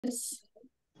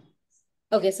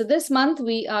Okay, so this month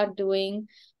we are doing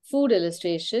food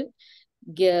illustration,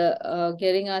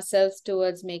 gearing ourselves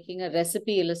towards making a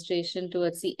recipe illustration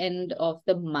towards the end of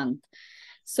the month.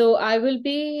 So I will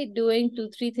be doing 2,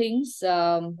 3 things,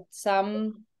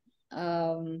 some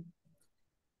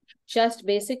just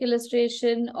basic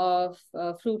illustration of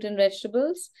fruit and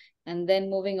vegetables, and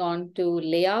then moving on to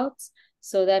layouts,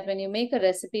 so that when you make a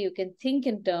recipe, you can think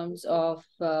in terms of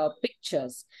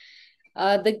pictures.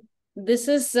 The This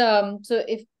is so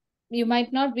if you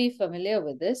might not be familiar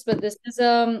with this, but this is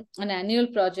an annual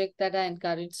project that I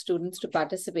encourage students to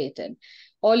participate in.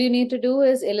 All you need to do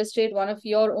is illustrate one of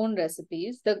your own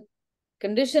recipes. The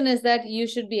condition is that you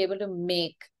should be able to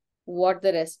make what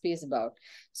the recipe is about.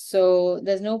 So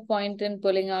there's no point in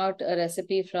pulling out a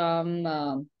recipe from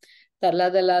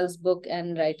Tarla Dalal's book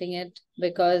and writing it,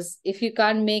 because if you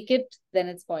can't make it, then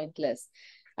it's pointless.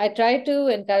 I try to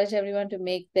encourage everyone to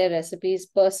make their recipes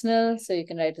personal. So you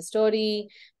can write a story,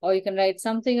 or you can write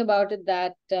something about it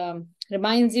that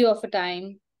reminds you of a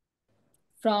time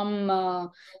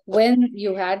from when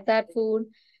you had that food.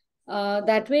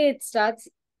 That way it starts,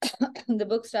 the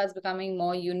book starts becoming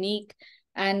more unique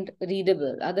and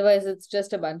readable. Otherwise, it's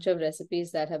just a bunch of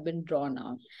recipes that have been drawn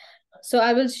out. So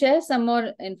I will share some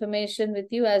more information with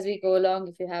you as we go along.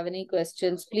 If you have any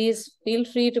questions, please feel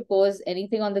free to pose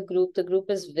anything on the group. The group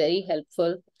is very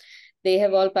helpful. They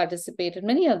have all participated.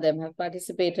 Many of them have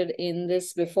participated in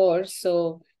this before,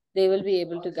 so they will be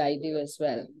able to guide you as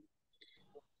well.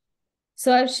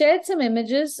 So I've shared some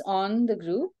images on the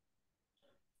group.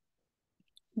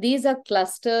 These are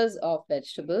clusters of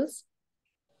vegetables,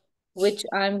 which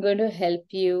I'm going to help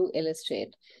you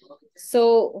illustrate.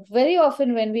 So very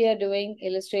often when we are doing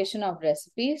illustration of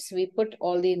recipes, we put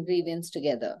all the ingredients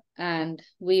together, and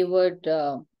we would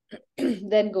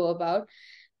then go about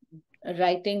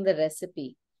writing the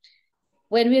recipe.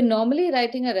 When we're normally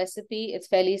writing a recipe, it's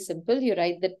fairly simple. You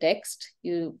write the text,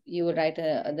 you write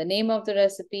the name of the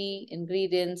recipe,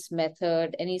 ingredients,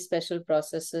 method, any special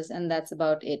processes, and that's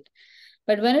about it.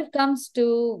 But when it comes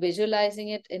to visualizing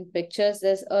it in pictures,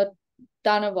 there's a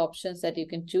ton of options that you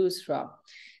can choose from.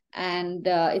 And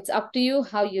it's up to you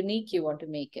how unique you want to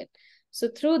make it. So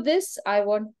through this, I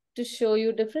want to show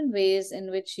you different ways in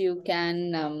which you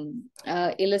can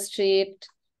illustrate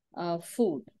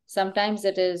food. Sometimes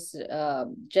it is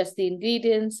just the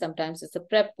ingredients, sometimes it's the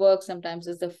prep work, sometimes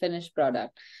it's the finished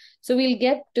product. So we'll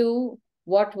get to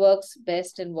what works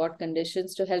best in what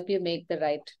conditions to help you make the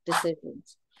right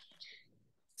decisions.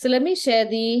 So let me share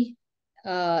the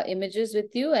images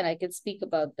with you, and I can speak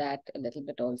about that a little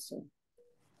bit also.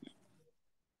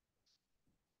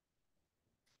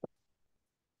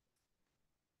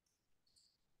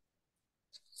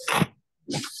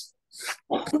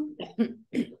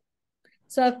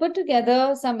 So I've put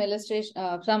together some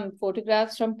some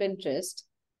photographs from Pinterest,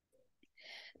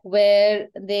 where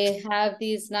they have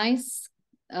these nice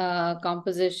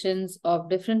compositions of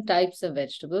different types of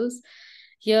vegetables.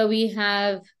 Here we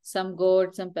have some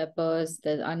gourd, some peppers,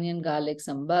 there's onion, garlic,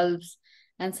 some bulbs,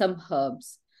 and some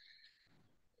herbs.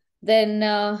 Then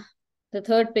the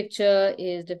third picture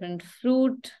is different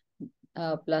fruit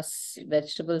plus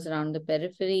vegetables around the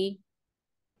periphery.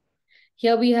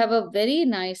 Here we have a very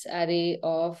nice array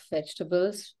of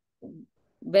vegetables,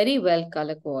 very well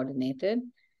color coordinated.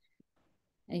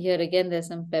 And here again, there's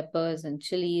some peppers and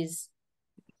chilies.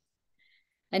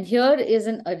 And here is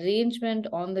an arrangement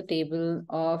on the table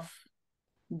of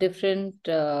different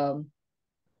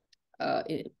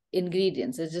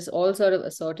ingredients. It's just all sort of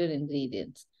assorted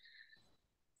ingredients.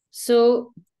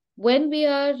 So when we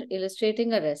are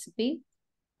illustrating a recipe,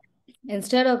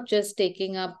 instead of just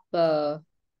taking up,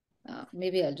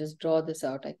 maybe I'll just draw this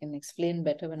out. I can explain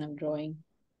better when I'm drawing.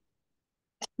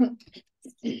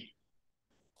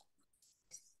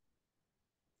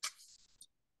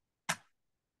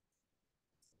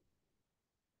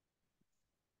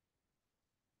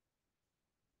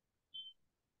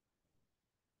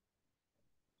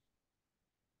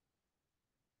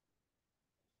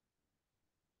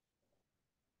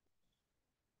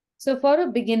 So for a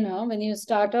beginner, when you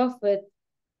start off with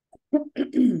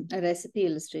a recipe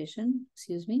illustration,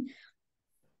 excuse me,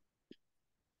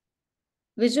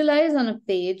 visualize on a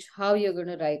page how you're going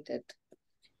to write it.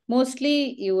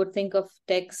 Mostly you would think of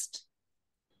text,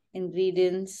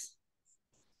 ingredients,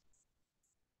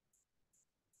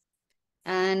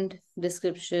 and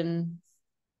description,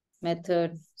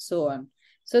 method, so on.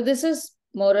 So this is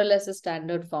more or less a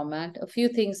standard format. A few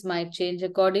things might change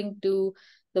according to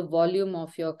the volume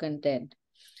of your content.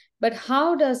 But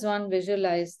how does one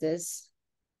visualize this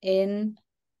in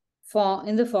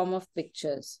the form of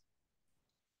pictures?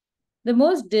 The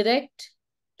most direct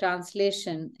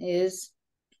translation is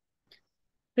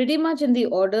pretty much in the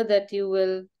order that you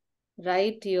will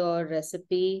write your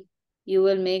recipe. You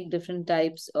will make different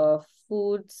types of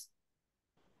foods,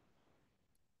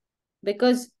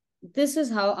 because this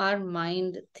is how our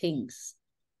mind thinks.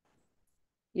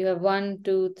 You have 1,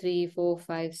 2, 3, 4,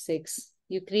 5, 6.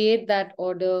 You create that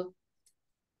order,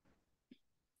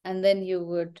 and then you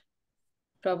would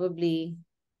probably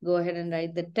go ahead and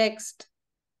write the text.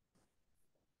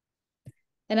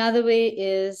 Another way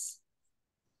is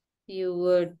you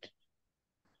would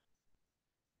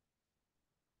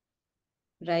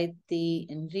write the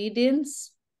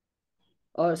ingredients,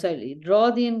 or sorry,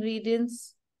 draw the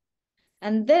ingredients.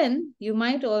 And then you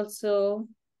might also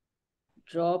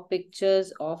draw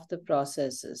pictures of the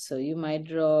processes. So you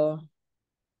might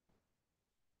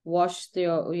wash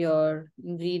your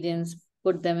ingredients,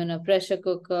 put them in a pressure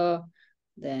cooker,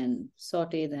 then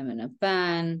saute them in a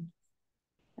pan,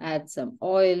 add some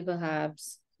oil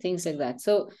perhaps, things like that.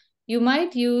 So you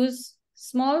might use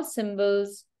small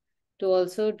symbols to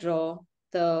also draw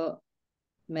the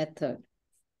method.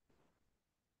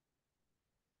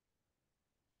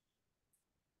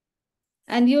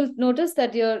 And you'll notice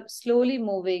that you're slowly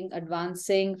moving,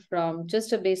 advancing from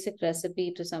just a basic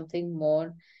recipe to something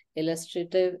more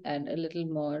illustrative and a little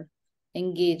more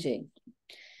engaging.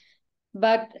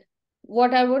 But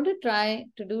what I want to try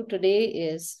to do today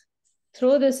is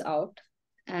throw this out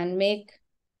and make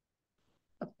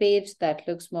a page that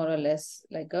looks more or less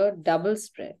like a double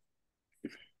spread.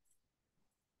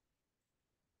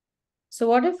 So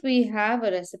what if we have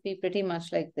a recipe pretty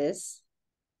much like this,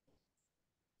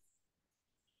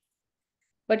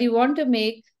 but you want to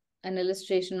make an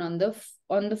illustration on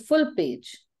the full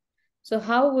page? So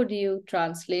how would you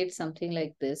translate something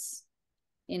like this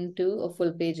into a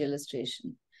full page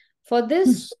illustration? For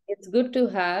this, it's good to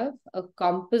have a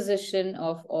composition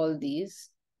of all these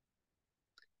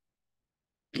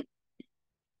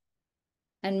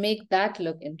and make that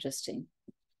look interesting.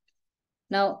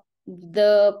 Now,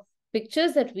 the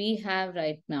pictures that we have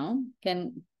right now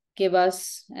can give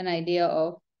us an idea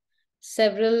of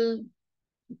several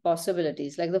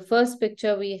possibilities. Like the first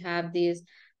picture, we have these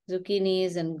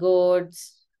zucchinis and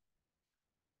gourds.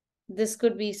 This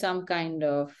could be some kind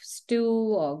of stew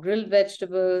or grilled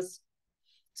vegetables.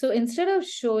 So instead of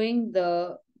showing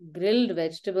the grilled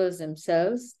vegetables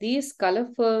themselves, these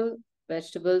colorful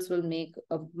vegetables will make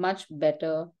a much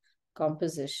better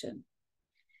composition.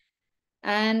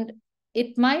 And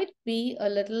it might be a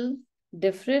little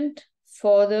different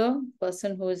for the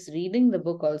person who is reading the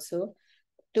book also,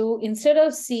 to instead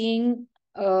of seeing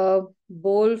a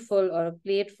bowl full or a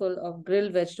plate full of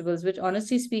grilled vegetables, which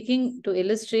honestly speaking, to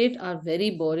illustrate are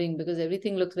very boring because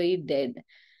everything looks very dead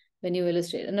when you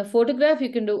illustrate. In a photograph,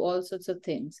 you can do all sorts of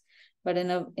things, but in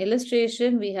an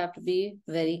illustration, we have to be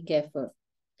very careful.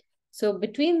 So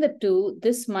between the two,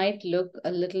 this might look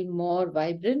a little more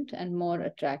vibrant and more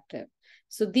attractive.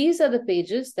 So these are the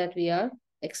pages that we are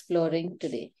exploring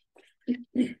today.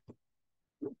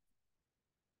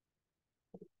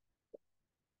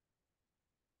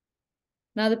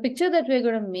 Now, the picture that we're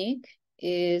going to make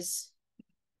is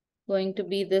going to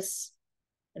be this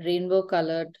rainbow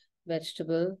colored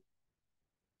vegetable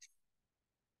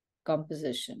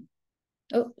composition.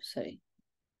 Oh, sorry.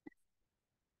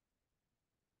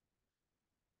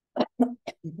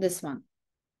 This one.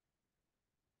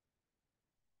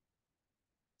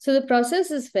 So the process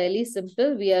is fairly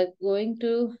simple. We are going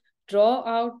to draw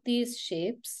out these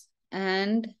shapes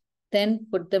and then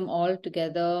put them all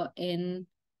together in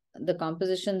the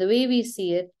composition the way we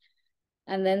see it,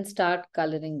 and then start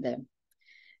coloring them.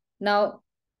 Now,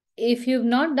 if you've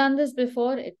not done this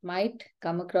before, it might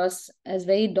come across as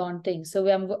very daunting. So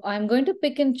I'm going to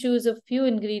pick and choose a few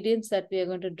ingredients that we are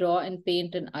going to draw and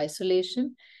paint in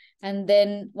isolation. And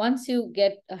then once you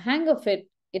get a hang of it,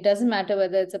 it doesn't matter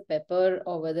whether it's a pepper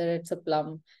or whether it's a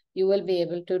plum, you will be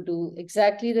able to do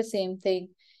exactly the same thing.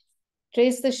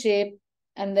 Trace the shape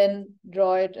and then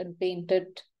draw it and paint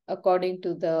it according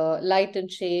to the light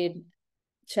and shade,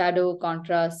 shadow,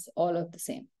 contrast, all of the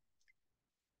same.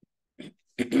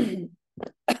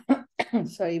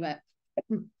 Sorry,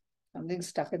 something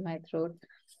stuck in my throat.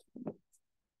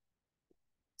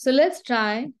 So let's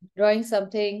try drawing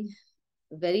something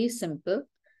very simple.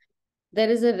 There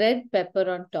is a red pepper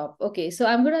on top. Okay, so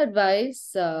I'm going to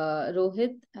advise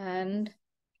Rohit and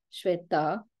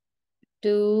Shweta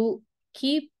to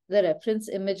keep the reference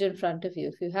image in front of you.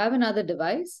 If you have another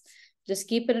device, just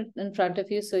keep it in front of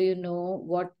you so you know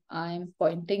what I'm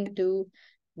pointing to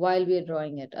while we're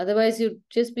drawing it. Otherwise, you'd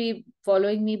just be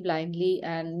following me blindly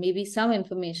and maybe some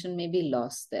information may be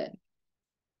lost there.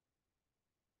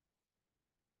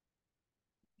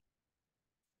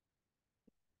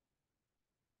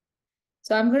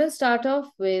 So I'm going to start off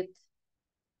with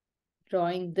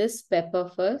drawing this pepper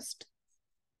first,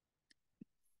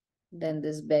 then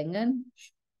this bengan,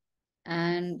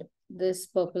 and this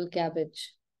purple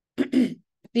cabbage.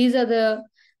 These are the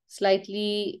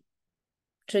slightly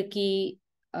tricky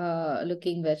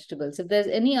looking vegetables. If there's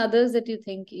any others that you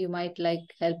think you might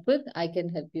like help with, I can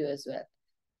help you as well.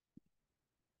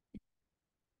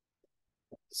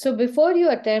 So before you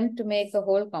attempt to make a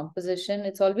whole composition,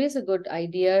 it's always a good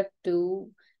idea to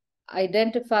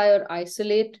identify or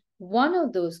isolate one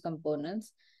of those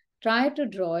components, try to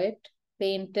draw it,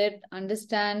 paint it,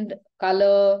 understand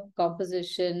color,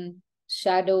 composition,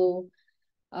 shadow,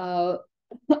 uh,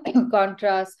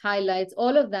 contrast, highlights,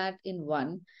 all of that in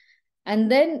one.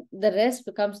 And then the rest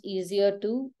becomes easier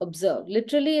to observe.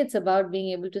 Literally, it's about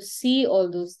being able to see all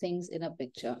those things in a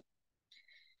picture.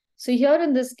 So here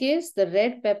in this case, the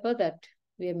red pepper that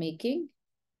we are making,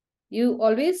 you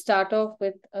always start off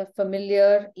with a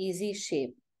familiar, easy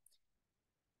shape.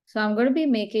 So I'm going to be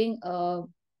making a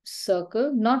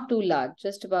circle, not too large,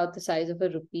 just about the size of a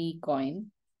rupee coin.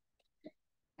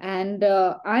 And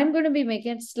I'm going to be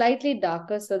making it slightly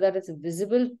darker so that it's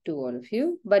visible to all of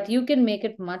you, but you can make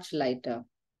it much lighter.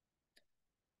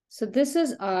 So this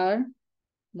is our,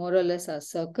 more or less, our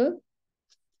circle.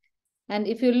 And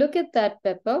if you look at that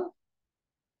pepper,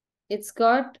 it's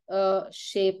got a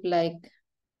shape like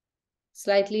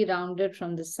slightly rounded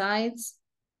from the sides.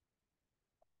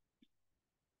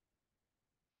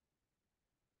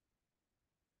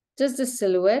 Just a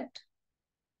silhouette.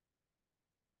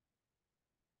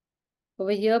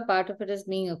 Over here, part of it is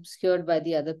being obscured by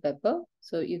the other pepper.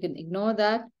 So you can ignore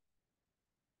that.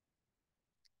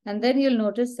 And then you'll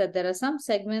notice that there are some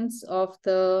segments of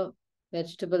the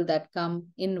vegetable that come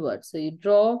inward. So you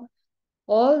draw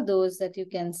all those that you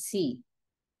can see.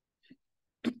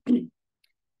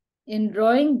 In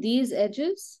drawing these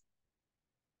edges,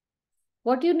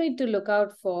 what you need to look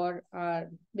out for are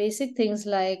basic things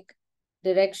like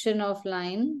direction of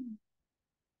line,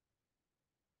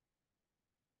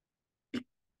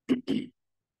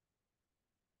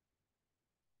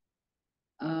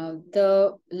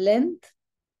 the length,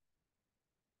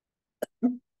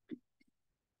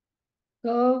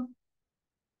 curve,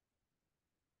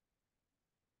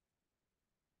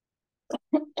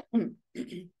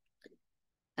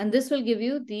 and this will give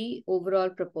you the overall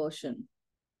proportion.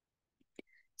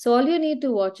 So all you need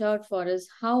to watch out for is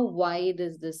how wide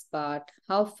is this part?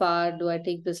 How far do I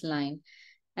take this line?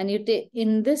 And you take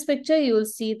in this picture, you will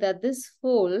see that this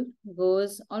fold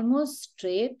goes almost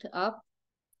straight up.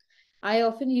 I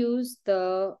often use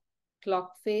the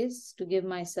clock face to give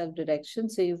myself direction.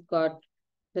 So you've got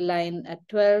the line at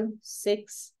 12,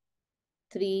 6,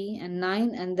 3, and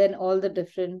 9, and then all the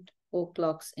different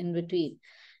o'clocks in between.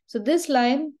 So this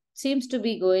line seems to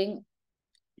be going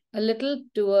a little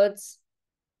towards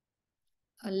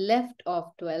a left of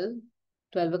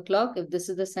 12 o'clock, if this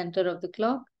is the center of the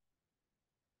clock,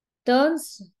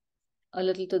 turns a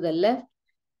little to the left,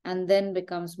 and then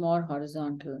becomes more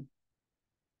horizontal.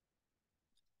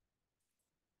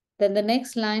 Then the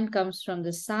next line comes from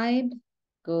the side,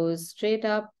 goes straight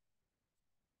up,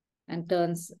 and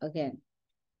turns again.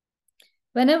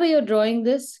 Whenever you're drawing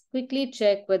this, quickly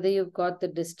check whether you've got the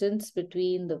distance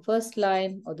between the first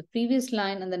line or the previous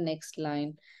line and the next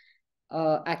line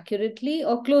accurately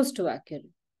or close to accurate.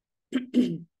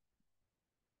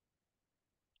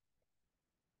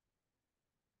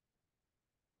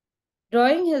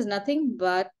 Drawing has nothing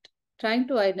but trying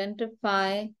to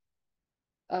identify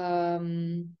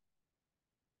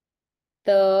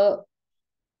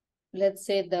let's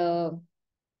say the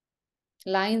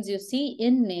lines you see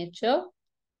in nature,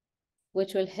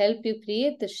 which will help you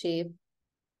create the shape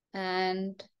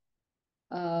and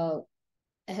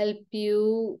help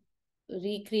you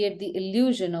recreate the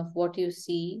illusion of what you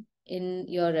see in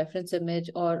your reference image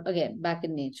or again, back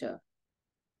in nature.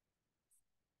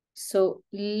 So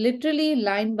literally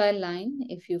line by line,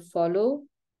 if you follow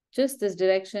just this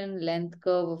direction, length,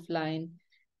 curve of line,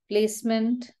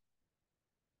 placement,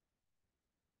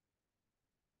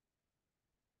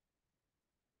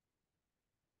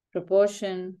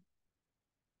 proportion,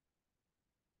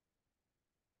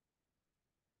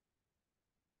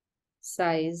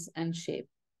 size, and shape.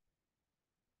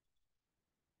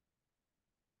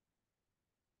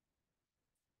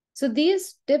 So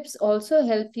these tips also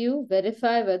help you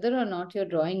verify whether or not you're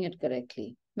drawing it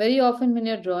correctly. Very often when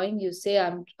you're drawing, you say,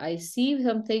 I see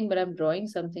something, but I'm drawing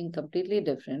something completely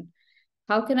different.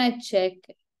 How can I check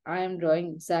I am drawing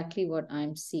exactly what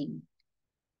I'm seeing?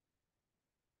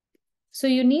 So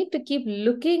you need to keep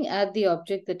looking at the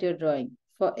object that you're drawing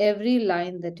for every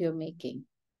line that you're making.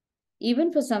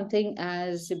 even for something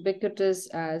as ubiquitous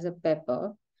as a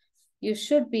pepper, you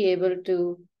should be able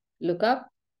to look up,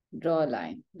 draw a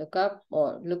line, look up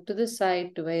or look to the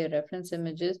side to where your reference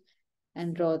image is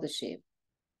and draw the shape.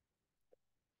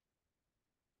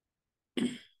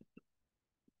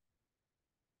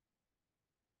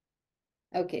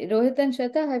 Okay, Rohit and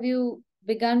Shweta, have you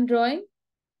begun drawing?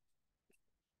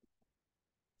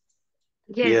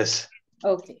 Yes.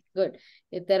 Okay, good.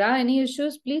 If there are any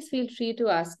issues, please feel free to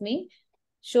ask me.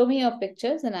 Show me your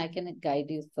pictures and I can guide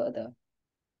you further.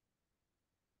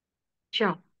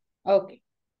 Sure. Okay.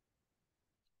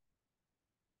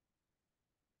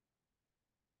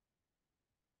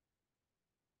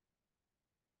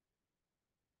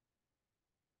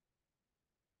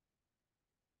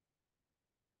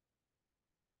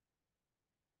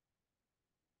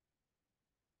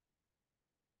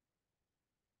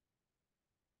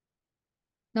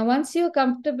 Now, once you're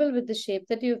comfortable with the shape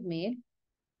that you've made,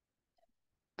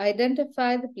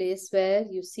 identify the place where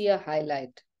you see a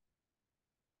highlight.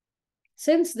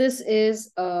 Since this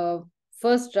is a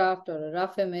first draft or a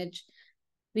rough image,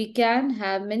 we can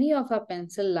have many of our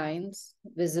pencil lines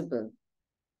visible.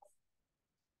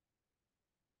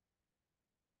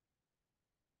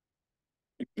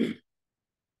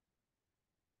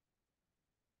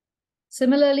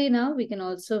 Similarly, now we can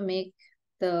also make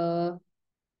the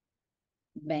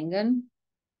bangan.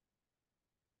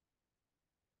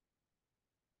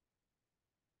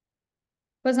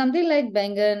 For something like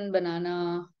bangan,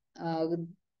 banana,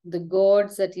 the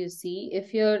gourds that you see,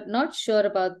 if you're not sure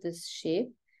about this shape,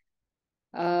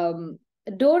 um,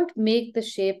 don't make the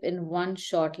shape in one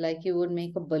shot like you would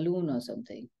make a balloon or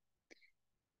something.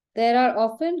 There are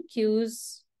often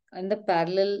cues on the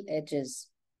parallel edges.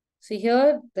 So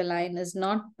here the line is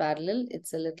not parallel,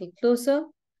 it's a little closer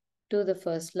to the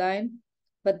first line,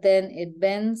 but then it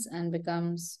bends and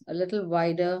becomes a little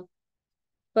wider.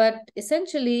 But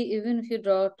essentially, even if you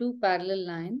draw two parallel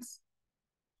lines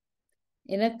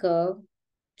in a curve,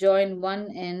 join one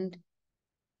end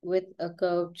with a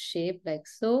curved shape like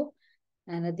so,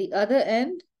 and at the other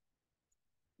end,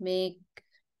 make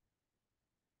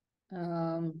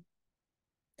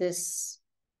this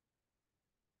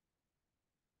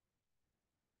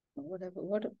whatever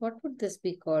what would this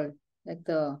be called, like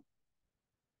the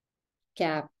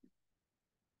cap.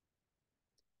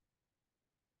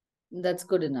 That's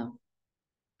good enough.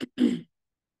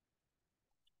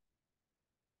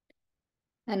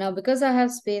 And now because I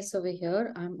have space over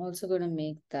here, I'm also going to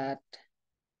make that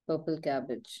purple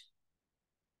cabbage.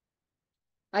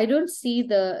 I don't see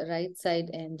the right side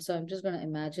end, so I'm just going to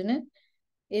imagine it.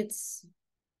 It's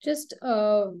just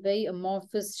a very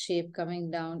amorphous shape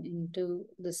coming down into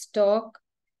the stalk,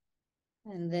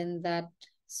 and then that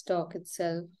stalk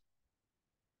itself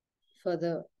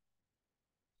further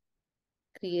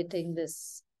creating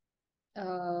this,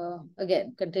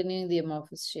 again, continuing the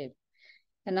amorphous shape.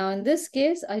 And now in this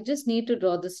case, I just need to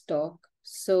draw the stalk.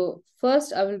 So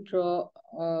first I will draw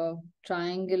a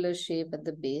triangular shape at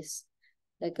the base,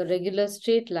 like a regular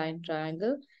straight line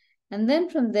triangle. And then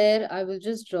from there, I will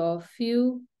just draw a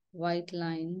few white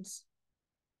lines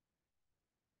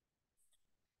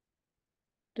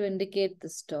to indicate the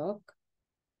stalk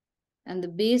and the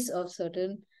base of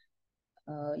certain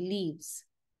leaves.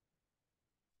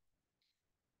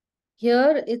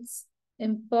 Here, it's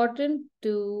important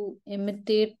to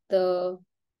imitate the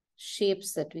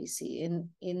shapes that we see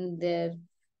in their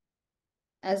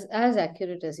as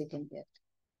accurate as you can get.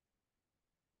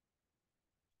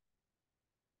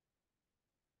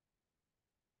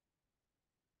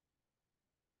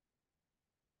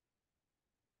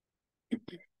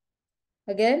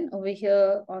 Again, over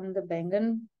here on the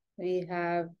bangan, we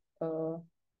have a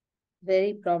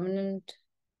very prominent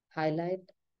highlight.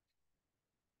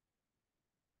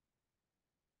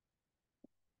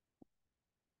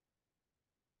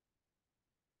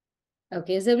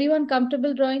 Okay, is everyone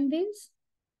comfortable drawing these?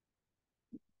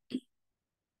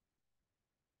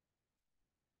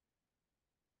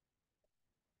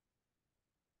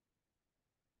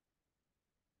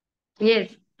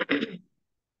 Yes.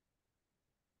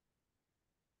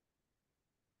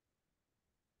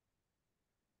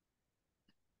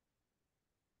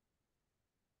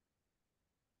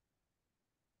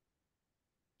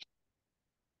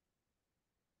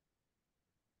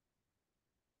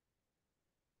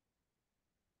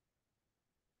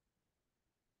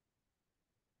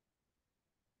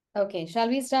 Okay, shall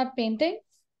we start painting?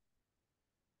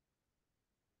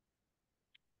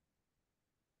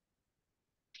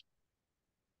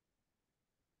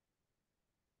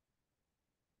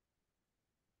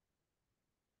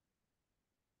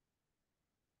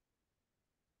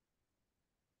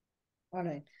 All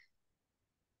right.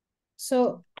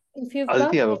 So if you've Aditi,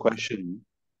 got... I have a question.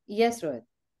 Yes, Rohit.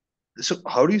 So,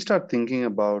 how do you start thinking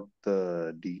about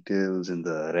the details in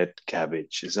the red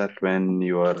cabbage? Is that when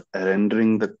you are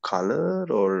rendering the color,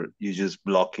 or you just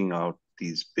blocking out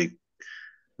these big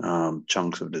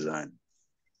chunks of design?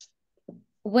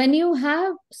 When you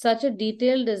have such a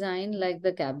detailed design like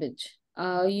the cabbage,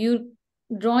 you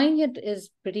drawing it is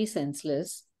pretty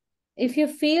senseless. If you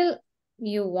feel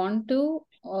you want to,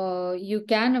 you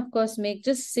can of course make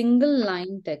just single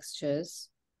line textures,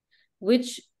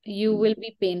 which you will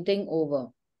be painting over,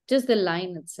 just the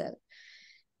line itself.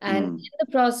 And Mm. in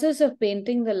the process of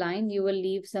painting the line, you will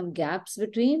leave some gaps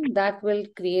between that will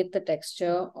create the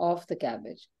texture of the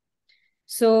cabbage.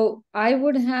 So I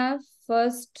would have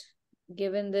first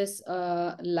given this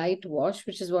light wash,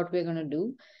 which is what we're going to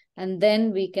do. And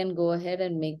then we can go ahead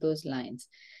and make those lines.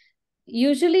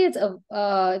 Usually it's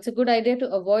a good idea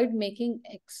to avoid making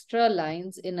extra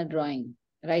lines in a drawing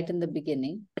right in the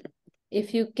beginning.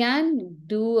 If you can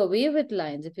do away with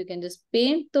lines, if you can just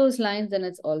paint those lines, then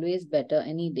it's always better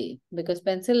any day, because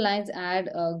pencil lines add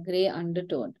a gray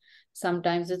undertone.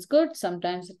 Sometimes it's good,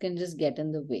 sometimes it can just get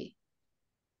in the way.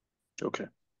 Okay.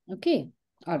 Okay.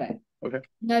 All right. Okay.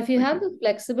 Now, if you Thank have you. the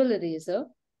flexible eraser,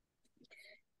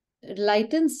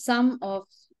 lighten some of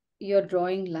your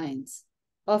drawing lines.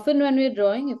 Often when we're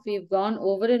drawing, if we've gone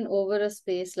over and over a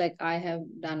space like I have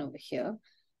done over here,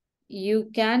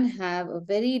 you can have a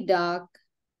very dark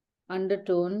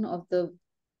undertone of the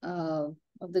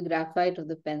graphite of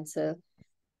the pencil,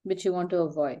 which you want to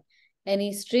avoid.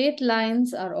 Any straight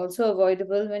lines are also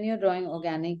avoidable when you're drawing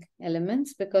organic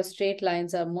elements, because straight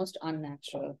lines are most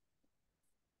unnatural.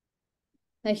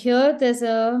 Now here there's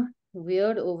a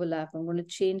weird overlap. I'm going to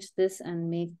change this and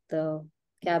make the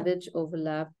cabbage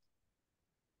overlap,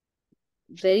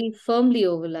 very firmly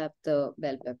overlap the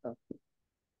bell pepper.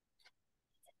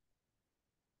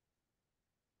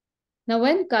 Now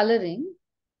when coloring,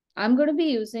 I'm going to be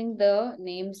using the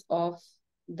names of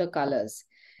the colors.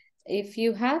 If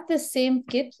you have the same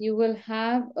kit, you will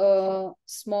have a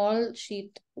small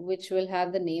sheet which will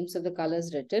have the names of the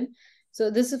colors written. So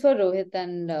this is for Rohit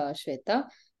and Shweta.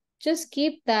 Just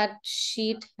keep that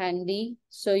sheet handy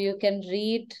so you can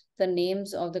read the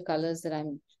names of the colors that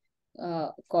I'm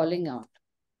calling out.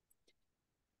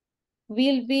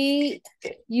 We'll be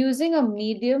using a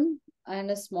medium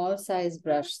and a small size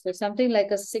brush. So something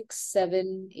like a 6,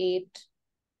 7, 8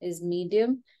 is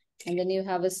medium. And then you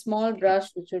have a small brush,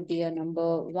 which would be a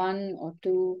number 1 or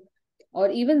 2 or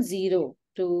even 0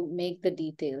 to make the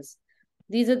details.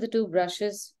 These are the two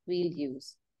brushes we'll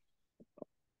use.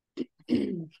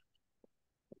 Keep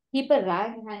a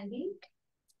rag handy.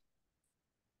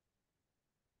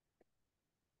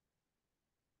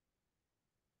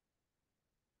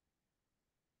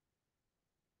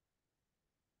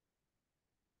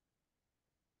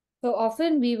 So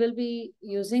often we will be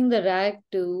using the rag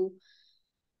to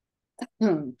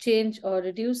change or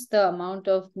reduce the amount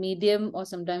of medium or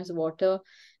sometimes water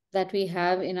that we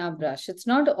have in our brush. It's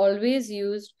not always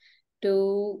used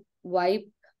to wipe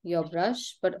your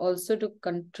brush, but also to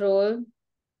control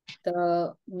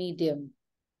the medium.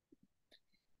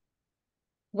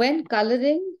 When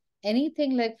coloring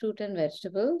anything like fruit and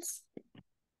vegetables,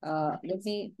 let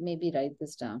me maybe write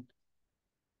this down.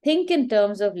 Think in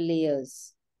terms of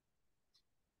layers.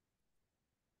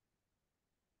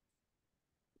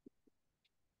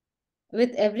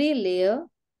 With every layer,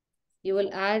 you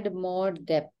will add more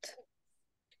depth.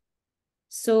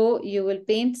 So you will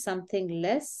paint something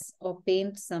less or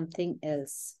paint something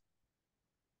else.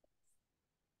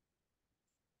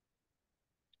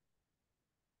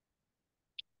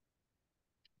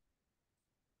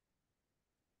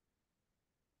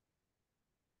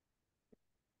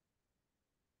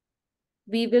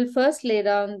 We will first lay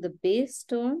down the base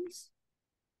tones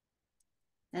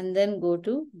and then go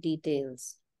to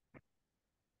details.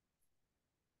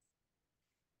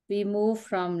 We move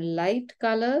from light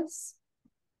colors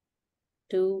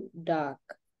to dark.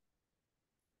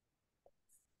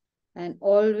 And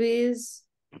always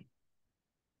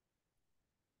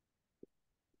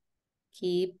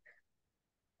keep,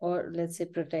 or let's say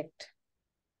protect.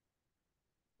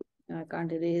 I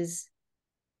can't erase.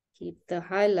 Keep the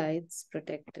highlights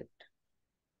protected.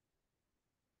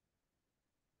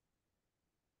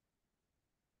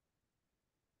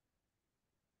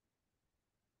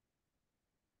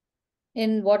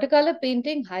 In watercolor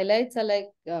painting, highlights are like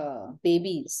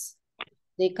babies.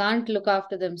 They can't look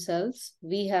after themselves.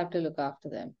 We have to look after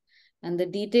them. And the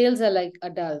details are like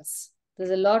adults.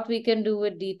 There's a lot we can do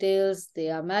with details. They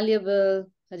are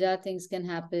malleable. Hajar things can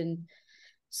happen.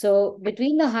 So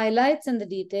between the highlights and the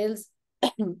details,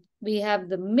 we have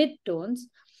the mid tones,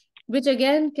 which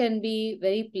again can be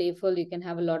very playful. You can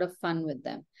have a lot of fun with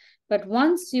them. But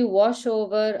once you wash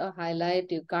over a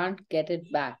highlight, you can't get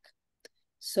it back.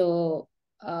 So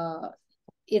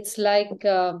it's like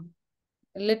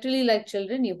literally like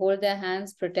children. You hold their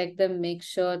hands, protect them, make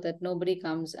sure that nobody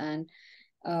comes and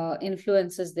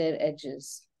influences their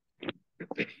edges.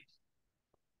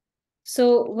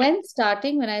 So when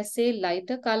starting, when I say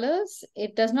lighter colors,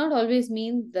 it does not always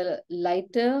mean the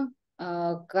lighter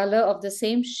color of the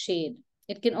same shade.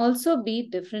 It can also be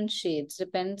different shades,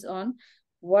 depends on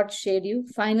what shade you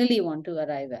finally want to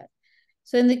arrive at.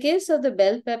 So in the case of the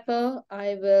bell pepper,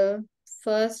 I will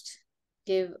first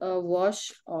give a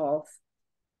wash of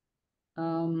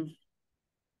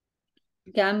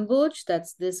gamboge,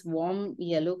 that's this warm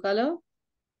yellow color,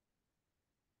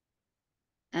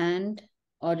 and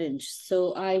orange.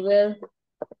 So I will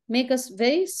make a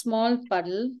very small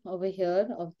puddle over here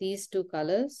of these two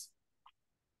colors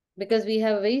because we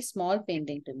have a very small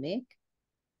painting to make,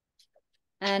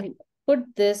 and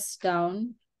put this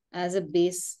down as a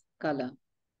base color.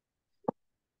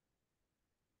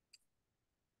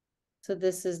 So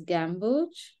this is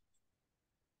gamboge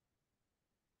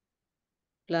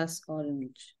plus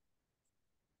orange.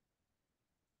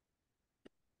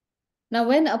 Now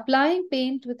when applying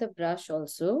paint with a brush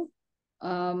also,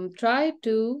 try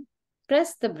to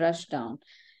press the brush down.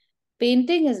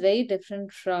 Painting is very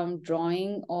different from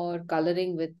drawing or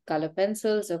coloring with color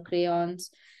pencils or crayons.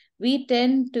 We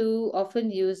tend to often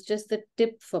use just the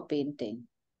tip for painting,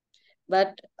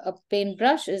 but a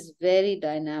paintbrush is very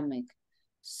dynamic.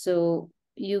 So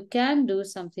you can do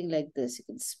something like this. You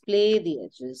can splay the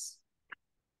edges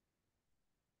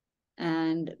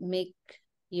and make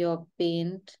your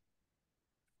paint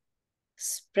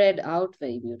spread out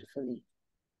very beautifully.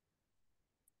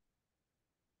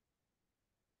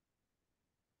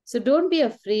 So don't be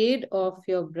afraid of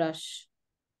your brush.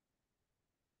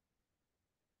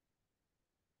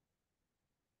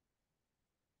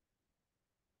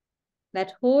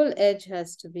 That whole edge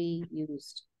has to be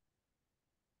used.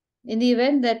 In the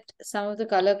event that some of the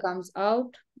color comes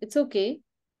out, it's okay.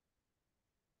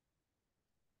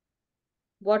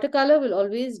 Watercolor will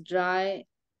always dry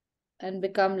and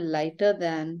become lighter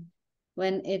than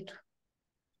when it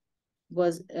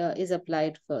is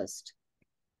applied first.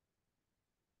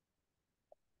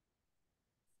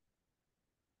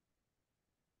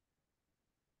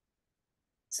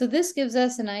 So this gives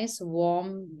us a nice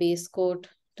warm base coat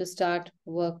to start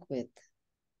work with.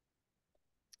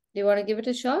 Do you want to give it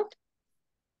a shot?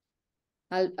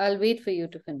 I'll wait for you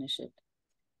to finish it.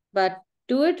 But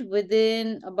do it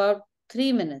within about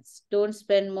 3 minutes. Don't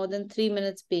spend more than 3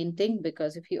 minutes painting,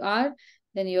 because if you are,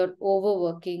 then you're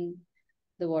overworking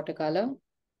the watercolor,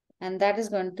 and that is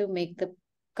going to make the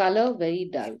color very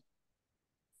dull.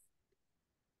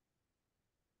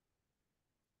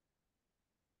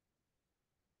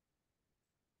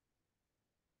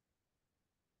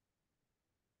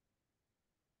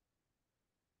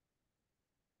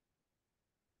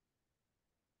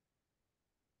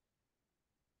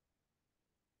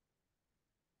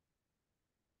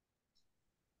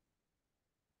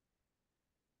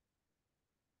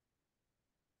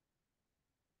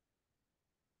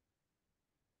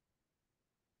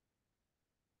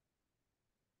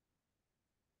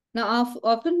 Now,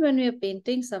 often when we are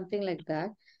painting something like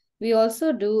that, we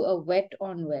also do a wet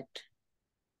on wet.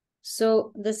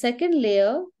 So the second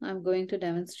layer, I'm going to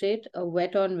demonstrate a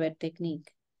wet on wet technique.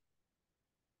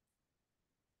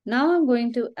 Now I'm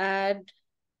going to add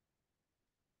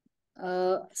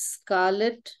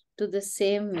scarlet to the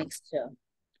same mixture.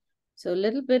 So a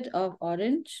little bit of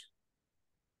orange.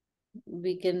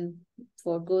 We can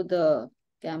forego the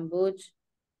gamboge.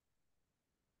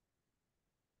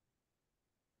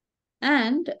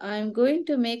 And I'm going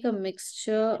to make a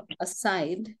mixture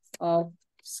aside of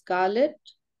scarlet,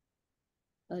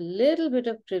 a little bit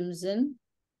of crimson.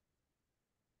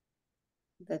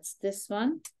 That's this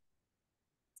one.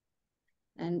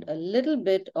 And a little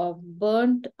bit of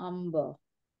burnt umber.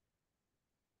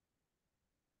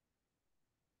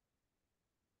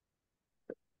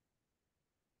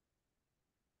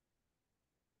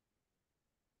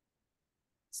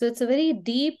 So it's a very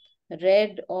deep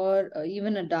red, or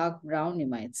even a dark brown, you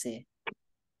might say.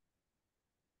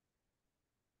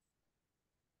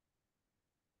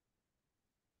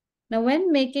 Now,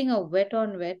 when making a wet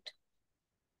on wet,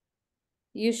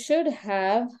 you should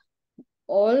have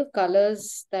all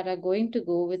colors that are going to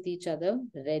go with each other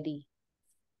ready.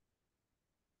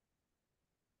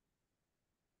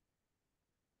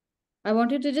 I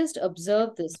want you to just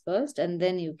observe this first, and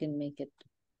then you can make it.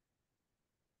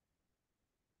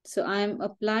 So I'm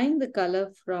applying the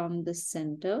color from the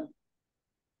center.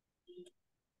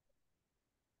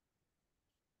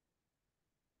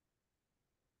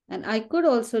 And I could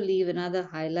also leave another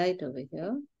highlight over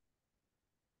here.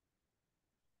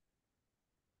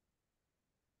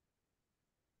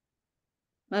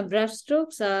 My brush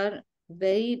strokes are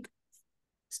very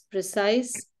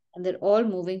precise and they're all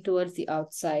moving towards the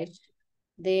outside.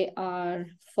 They are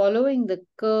following the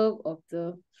curve of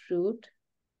the fruit.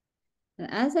 And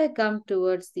as I come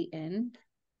towards the end,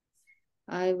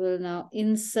 I will now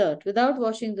insert, without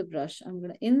washing the brush, I'm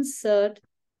going to insert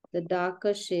the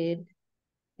darker shade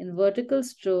in vertical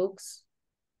strokes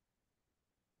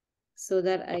so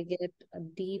that I get a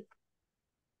deep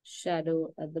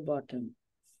shadow at the bottom.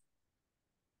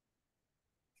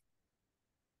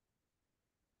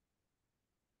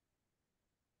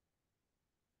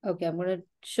 Okay, I'm going to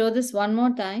show this one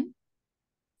more time.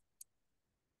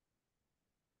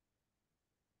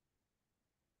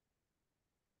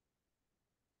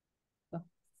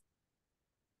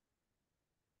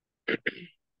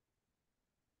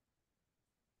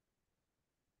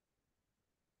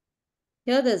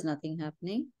 Here there's nothing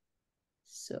happening.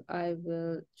 So I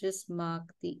will just mark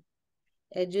the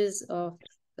edges of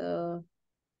the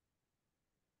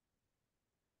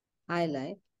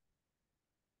highlight.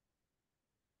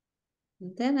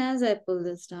 And then as I pull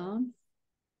this down,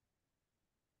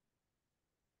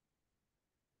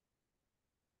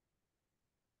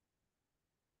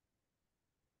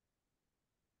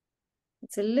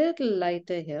 it's a little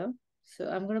lighter here. So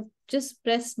I'm going to just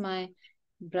press my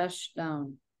brush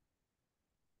down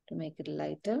to make it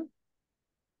lighter.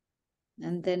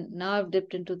 And then now I've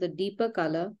dipped into the deeper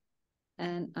color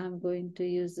and I'm going to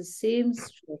use the same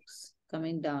strokes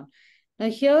coming down. Now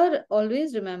here,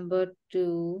 always remember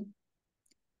to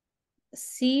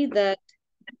see that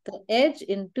the edge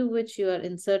into which you are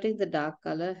inserting the dark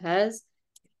color has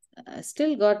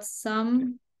still got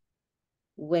some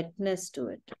wetness to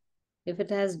it. If it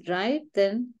has dried,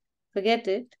 then forget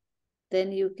it.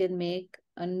 Then you can make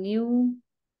a new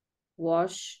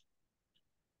wash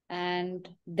and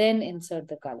then insert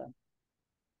the color.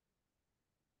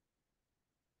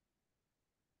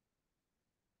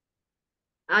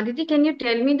 Aditi, can you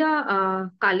tell me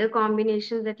the color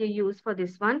combinations that you use for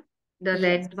this one? The Yes.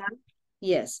 red one?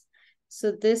 Yes.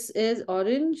 So this is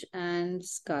orange and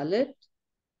scarlet.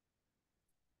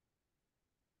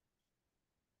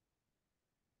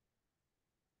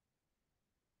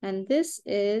 And this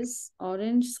is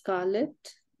orange scarlet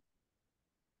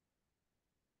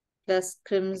plus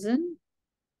crimson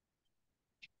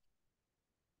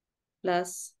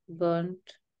plus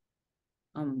burnt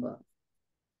umber.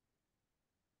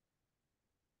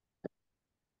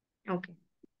 Okay.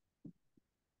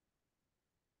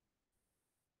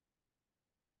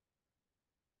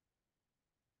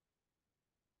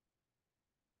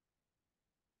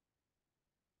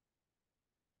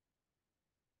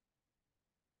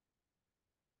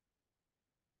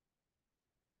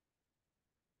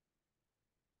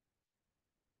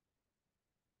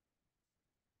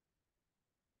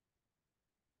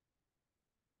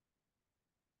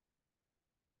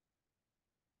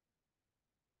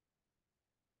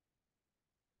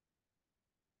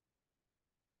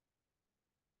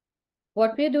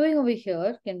 What we're doing over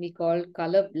here can be called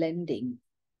color blending.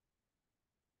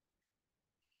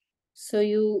 So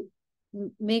you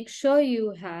make sure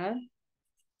you have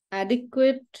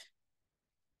adequate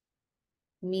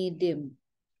medium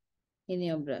in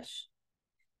your brush.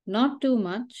 Not too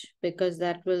much because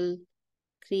that will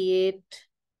create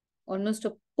almost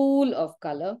a pool of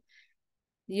color.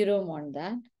 You don't want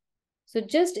that. So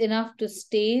just enough to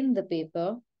stain the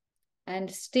paper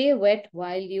and stay wet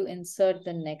while you insert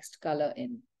the next color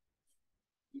in.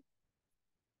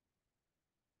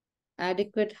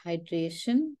 Adequate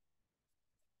hydration.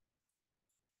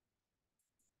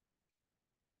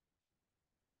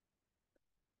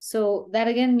 So that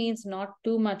again means not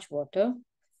too much water.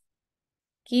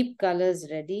 Keep colors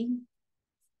ready.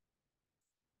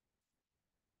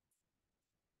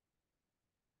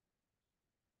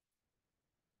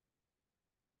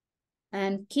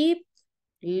 And keep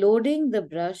loading the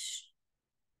brush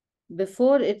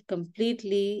before it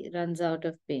completely runs out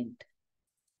of paint.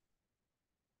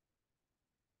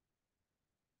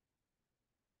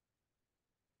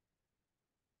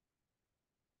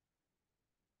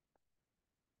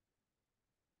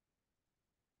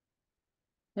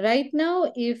 Right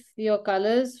now, if your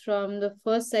colors from the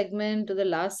first segment to the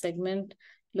last segment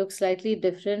look slightly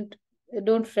different,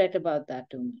 don't fret about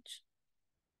that too much.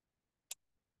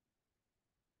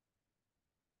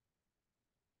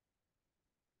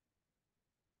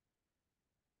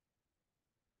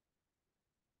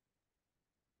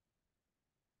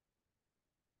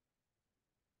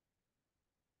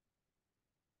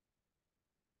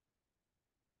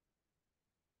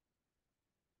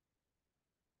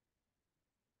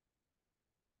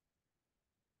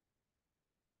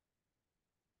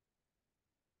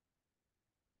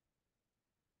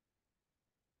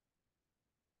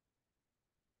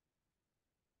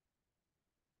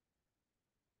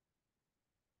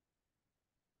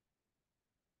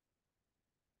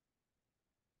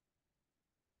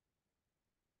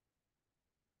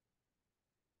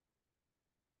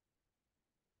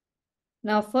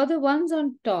 Now for the ones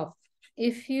on top,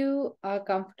 if you are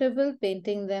comfortable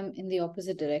painting them in the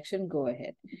opposite direction, go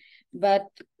ahead. But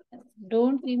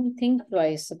don't even think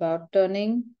twice about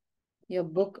turning your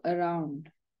book around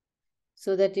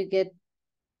so that you get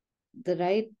the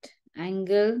right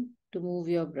angle to move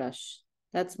your brush.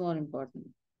 That's more important.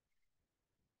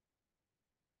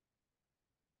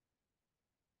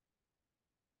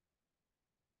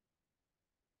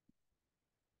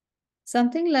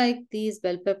 Something like these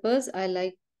bell peppers,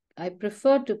 I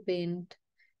prefer to paint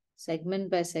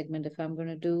segment by segment if I'm going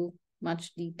to do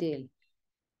much detail.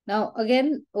 Now,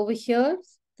 again, over here,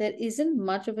 there isn't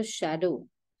much of a shadow.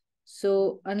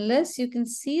 So unless you can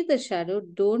see the shadow,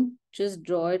 don't just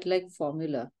draw it like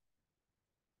formula.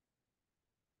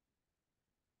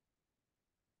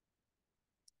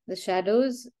 The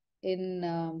shadows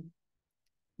in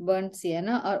burnt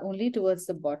sienna are only towards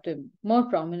the bottom, more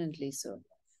prominently so.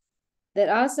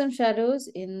 There are some shadows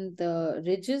in the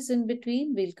ridges in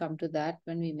between. We'll come to that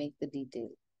when we make the detail.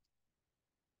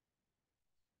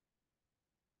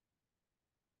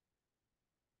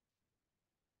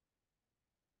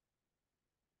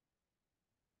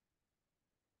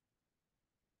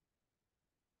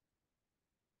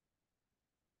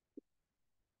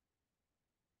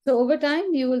 So over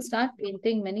time, you will start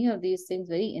painting many of these things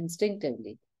very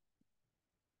instinctively.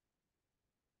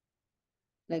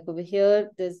 Like over here,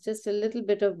 there's just a little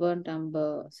bit of burnt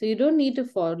umber. So you don't need to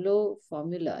follow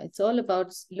formula. It's all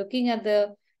about looking at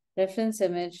the reference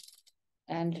image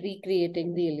and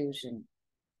recreating the illusion.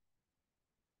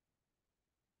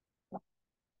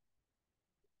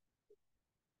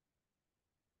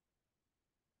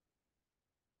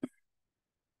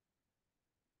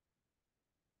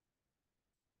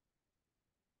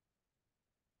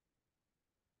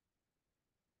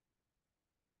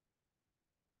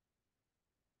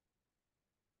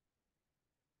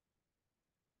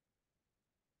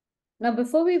 Now,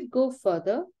 before we go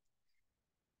further,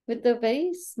 with a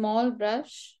very small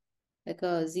brush, like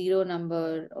a 0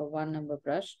 number or 1 number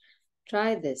brush,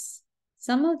 try this.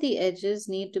 Some of the edges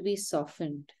need to be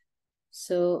softened.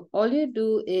 So all you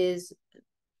do is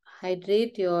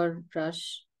hydrate your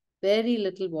brush, very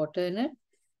little water in it,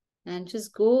 and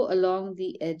just go along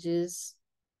the edges.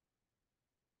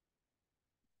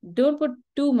 Don't put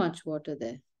too much water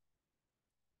there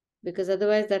because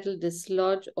otherwise that will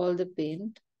dislodge all the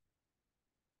paint.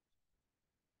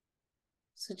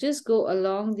 So just go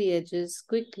along the edges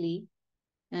quickly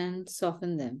and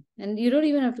soften them. And you don't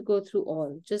even have to go through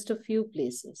all, just a few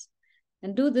places.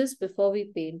 And do this before we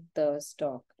paint the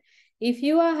stock. If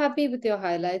you are happy with your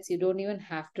highlights, you don't even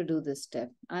have to do this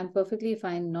step. I'm perfectly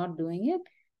fine not doing it,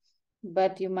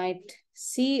 but you might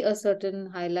see a certain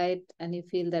highlight and you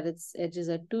feel that its edges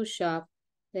are too sharp,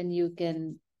 then you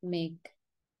can make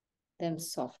them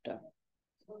softer.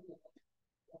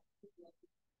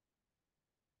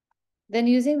 Then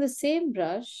using the same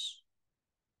brush,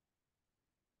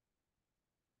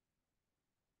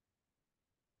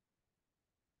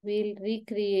 we'll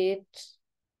recreate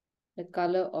the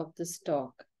color of the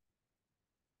stalk.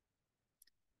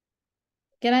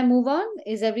 Can I move on?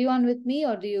 Is everyone with me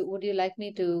or would you like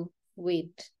me to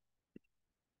wait?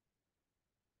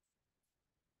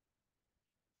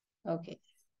 Okay,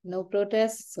 no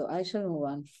protest, so I shall move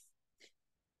on.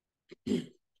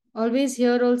 Always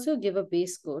here also give a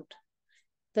base coat.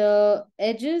 The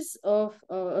edges of,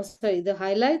 the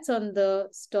highlights on the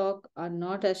stalk are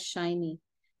not as shiny,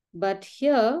 but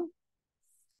here,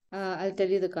 I'll tell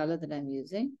you the color that I'm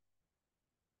using.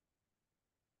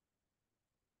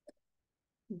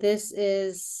 This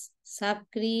is sap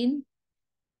green,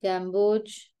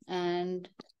 gamboge, and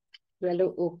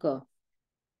yellow ochre.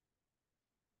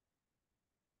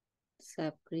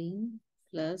 Sap green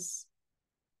plus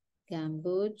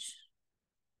gamboge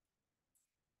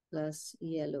plus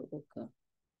yellow ochre.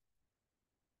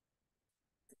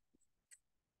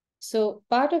 So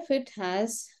part of it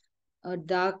has a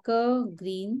darker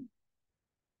green.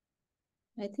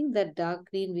 I think that dark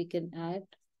green we can add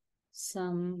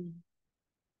some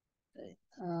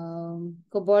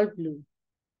cobalt blue.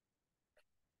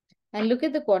 And look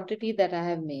at the quantity that I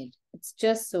have made. It's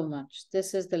just so much.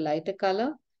 This is the lighter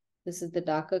color. This is the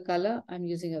darker color. I'm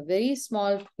using a very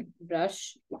small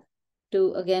brush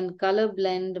to, again, color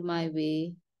blend my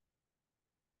way.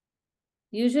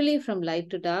 Usually from light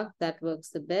to dark, that works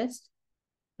the best.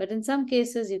 But in some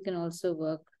cases, you can also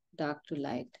work dark to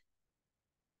light.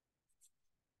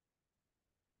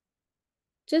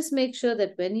 Just make sure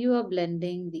that when you are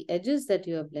blending, the edges that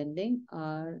you are blending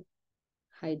are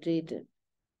hydrated.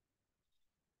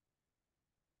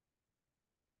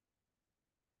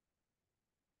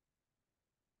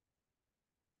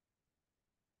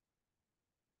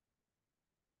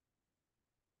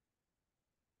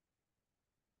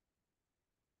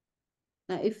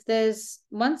 Now,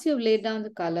 once you've laid down the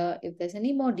color, if there's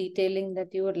any more detailing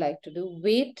that you would like to do,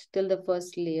 wait till the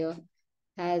first layer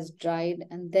has dried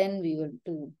and then we will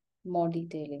do more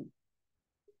detailing.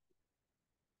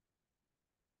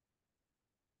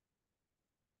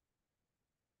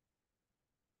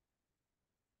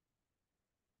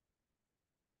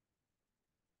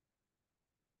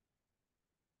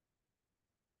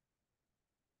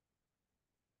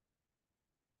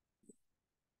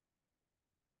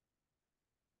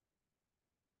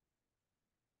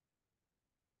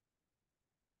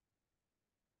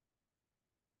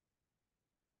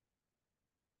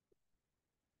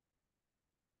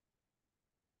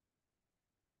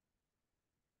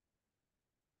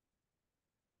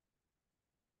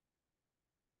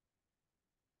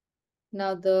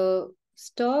 Now the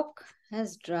stalk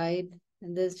has dried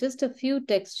and there's just a few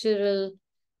textural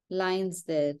lines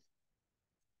there.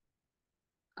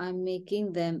 I'm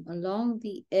making them along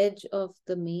the edge of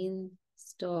the main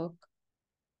stalk.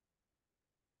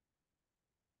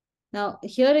 Now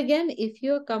here again, if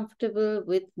you're comfortable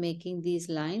with making these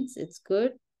lines, it's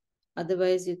good.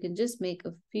 Otherwise, you can just make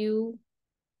a few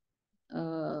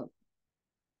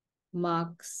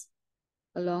marks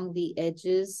along the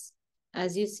edges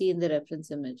as you see in the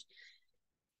reference image.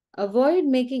 Avoid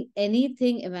making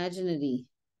anything imaginary.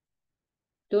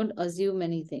 Don't assume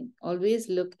anything. Always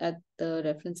look at the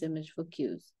reference image for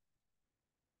cues.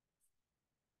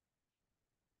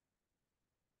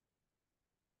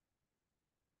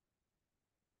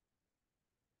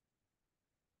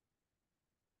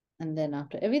 And then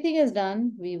after everything is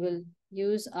done, we will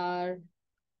use our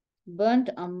burnt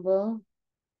umber.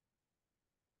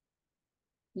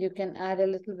 You can add a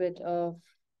little bit of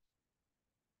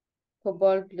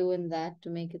cobalt blue in that to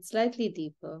make it slightly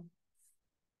deeper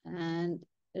and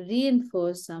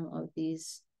reinforce some of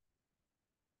these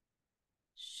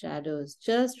shadows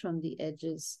just from the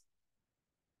edges.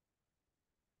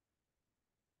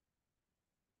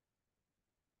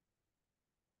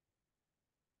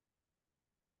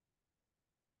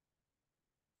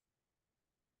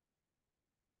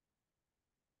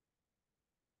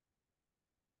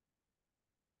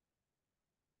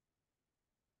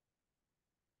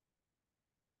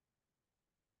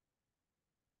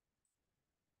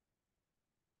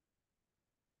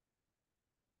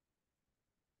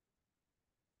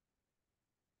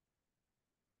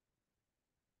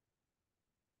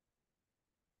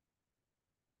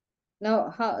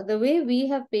 Now, the way we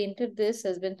have painted this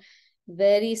has been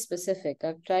very specific.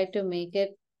 I've tried to make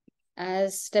it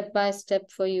as step by step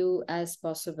for you as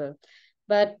possible.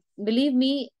 But believe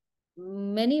me,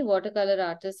 many watercolor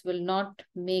artists will not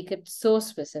make it so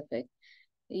specific.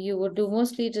 You would do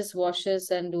mostly just washes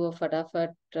and do a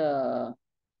fatafat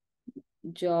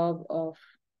job of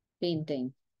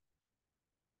painting.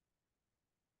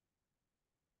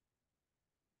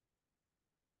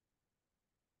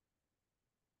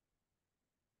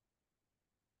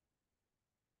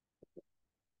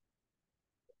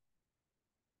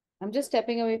 I'm just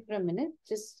stepping away for a minute.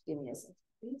 Just give me a second,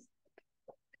 please.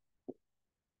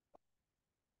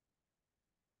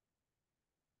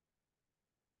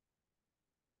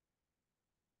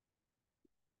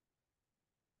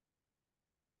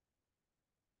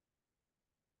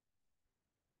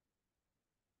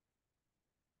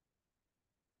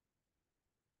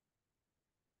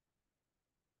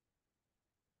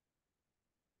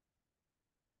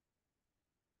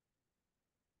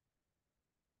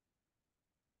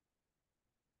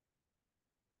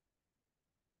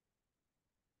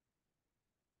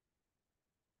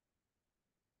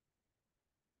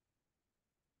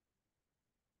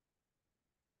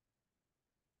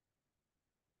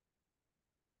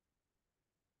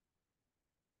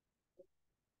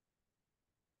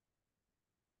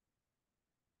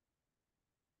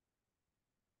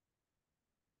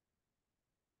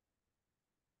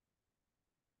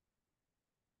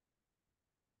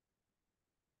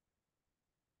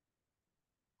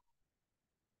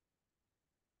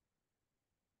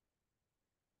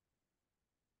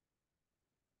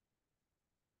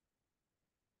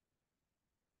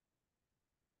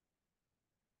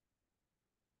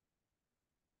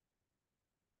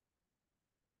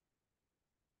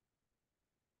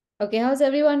 Okay, how's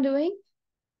everyone doing?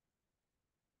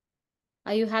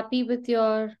 Are you happy with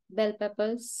your bell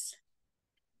peppers?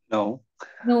 No,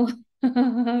 No.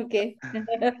 Okay.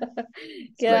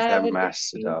 it's Can I like I have a look,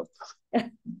 mashed it please? up.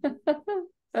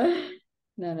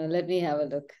 No, no, let me have a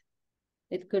look.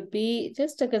 It could be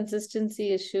just a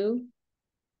consistency issue.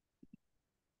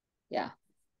 Yeah.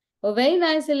 Oh, very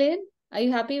nice, Elaine. Are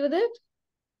you happy with it?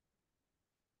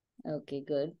 Okay,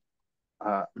 good.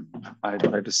 Uh, I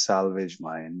try to salvage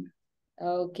mine.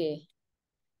 Okay.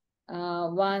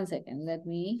 One second. Let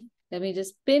me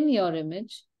just pin your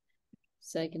image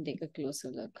so I can take a closer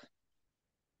look.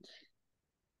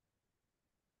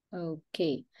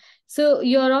 Okay, so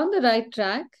you're on the right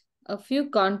track. A few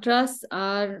contrasts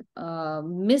are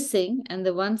missing, and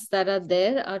the ones that are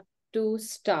there are too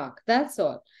stark. That's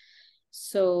all.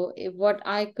 So what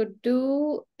I could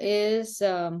do is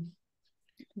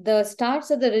the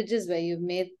starts of the ridges where you've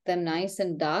made them nice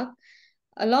and dark,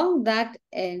 along that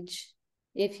edge,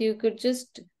 if you could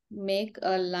just make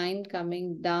a line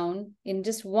coming down in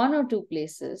just one or two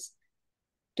places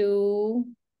to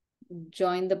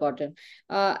join the bottom.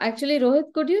 Actually,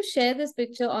 Rohit, could you share this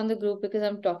picture on the group because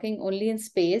I'm talking only in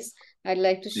space. I'd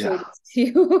like to show Yeah. this to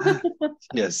you.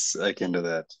 Yes, I can do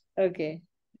that. Okay.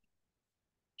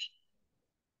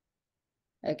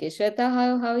 Okay, Shweta,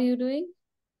 how are you doing?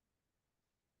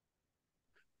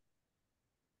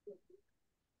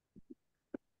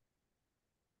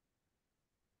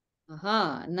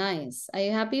 Aha, nice. Are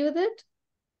you happy with it?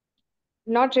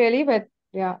 Not really, but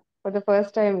yeah, for the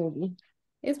first time maybe.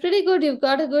 It's pretty good. You've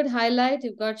got a good highlight.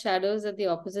 You've got shadows at the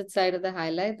opposite side of the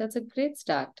highlight. That's a great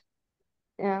start.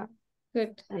 Yeah,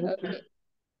 Good. thank you. Okay.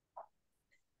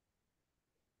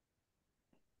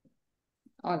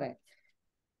 All right.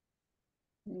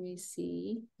 Let me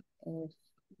see.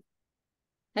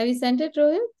 Have you sent it,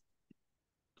 Rohit?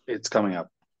 It's coming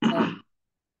up. Oh,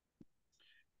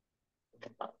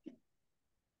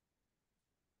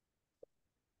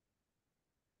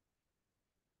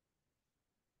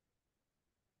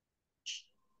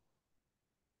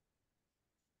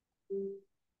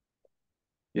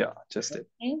 Yeah, just it.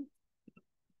 okay.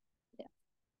 Yeah.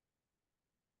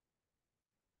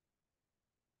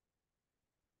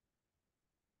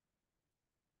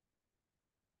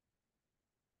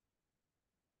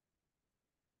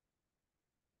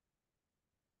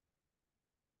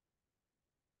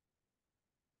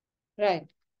 Right.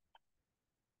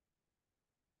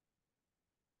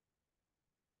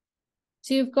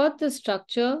 So you've got the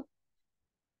structure.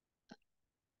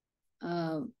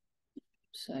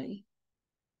 Sorry.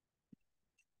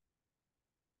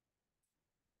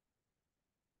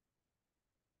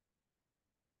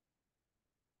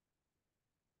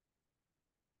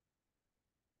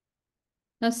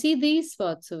 Now see these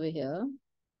spots over here.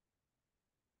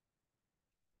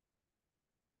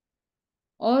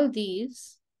 All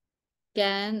these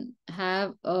can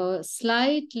have a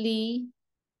slightly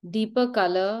deeper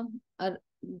color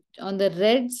on the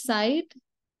red side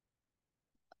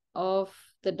of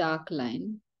the dark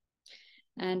line.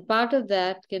 And part of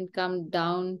that can come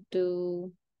down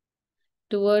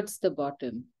towards the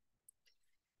bottom.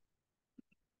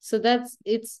 So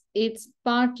it's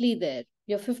partly there.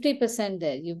 You're 50%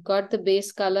 there. You've got the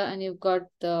base color and you've got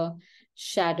the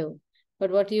shadow. But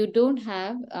what you don't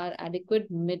have are adequate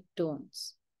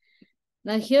mid-tones.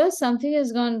 Now here something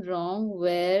has gone wrong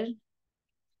where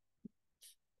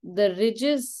the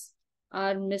ridges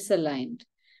are misaligned.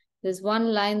 There's one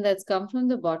line that's come from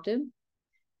the bottom,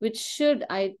 which should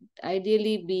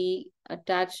ideally be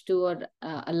attached to or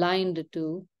aligned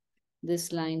to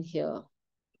this line here.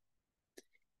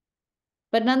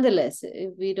 But nonetheless,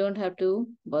 we don't have to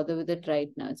bother with it right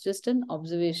now. It's just an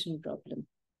observation problem.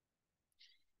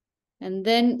 And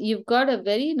then you've got a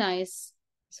very nice,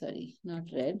 sorry, not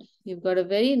red. You've got a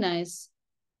very nice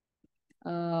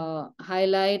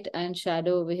highlight and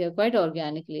shadow over here quite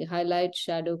organically. Highlight,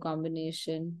 shadow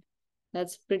combination.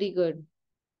 That's pretty good.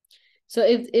 So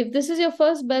if this is your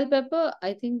first bell pepper,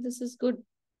 I think this is good.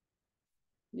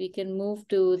 We can move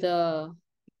to the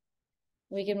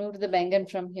Bengan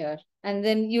from here. And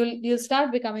then you'll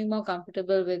start becoming more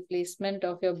comfortable with placement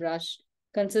of your brush,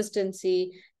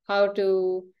 consistency, how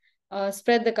to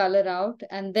spread the color out,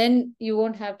 and then you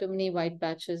won't have too many white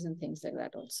patches and things like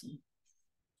that also.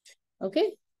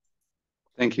 Okay?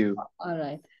 Thank you. All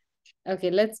right.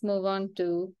 Okay, let's move on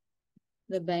to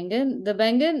the Bengan. The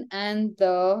Bengan and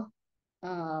the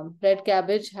red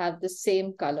cabbage have the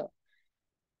same color.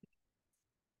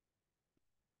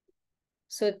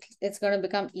 So it's going to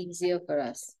become easier for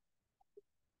us.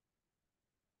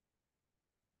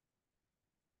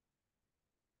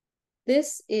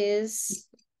 This is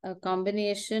a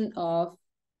combination of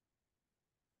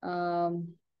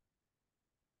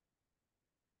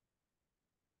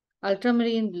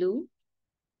ultramarine blue,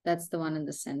 that's the one in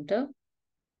the center,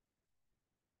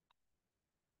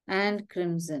 and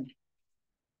crimson.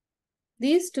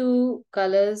 These two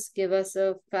colors give us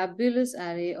a fabulous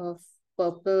array of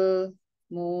purple,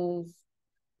 mauve,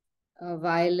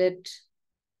 violet,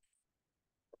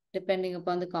 depending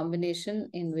upon the combination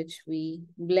in which we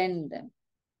blend them.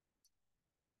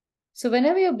 So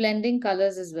whenever you're blending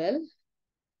colors as well,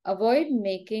 avoid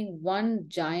making one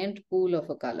giant pool of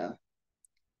a color.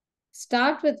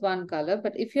 Start with one color,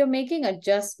 but if you're making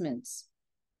adjustments,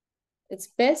 it's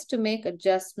best to make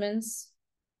adjustments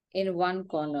in one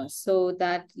corner so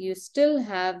that you still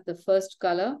have the first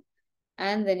color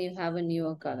and then you have a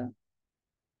newer color.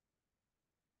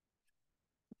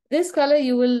 This color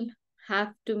you will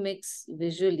have to mix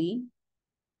visually.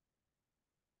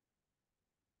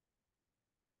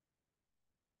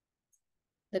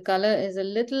 The color is a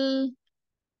little,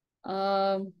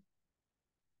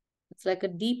 it's like a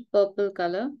deep purple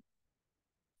color.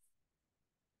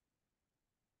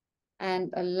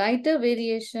 And a lighter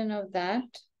variation of that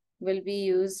will be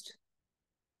used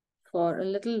for a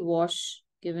little wash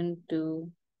given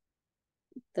to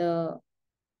the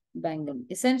bangan.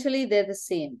 Essentially, they're the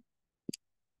same.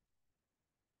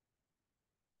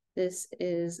 This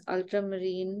is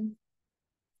ultramarine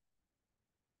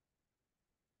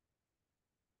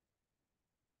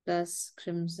plus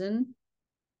crimson.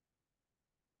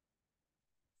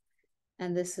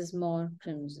 And this is more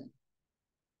crimson.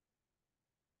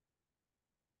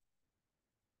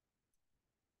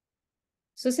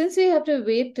 So since we have to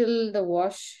wait till the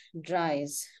wash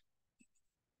dries,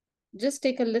 just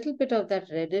take a little bit of that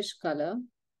reddish color.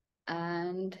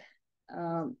 And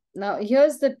now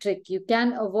here's the trick. You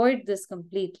can avoid this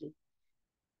completely.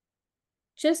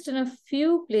 Just in a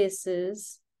few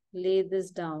places, lay this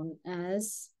down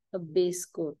as a base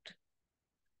coat.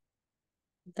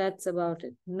 That's about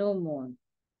it, no more.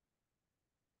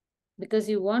 Because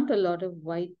you want a lot of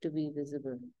white to be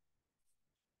visible.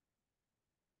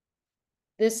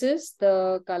 This is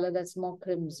the color that's more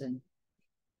crimson.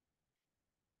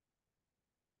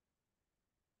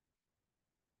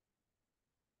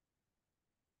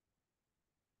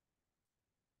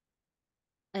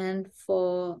 And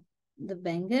for the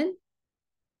bangan,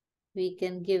 we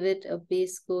can give it a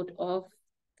base coat of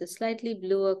the slightly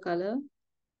bluer color.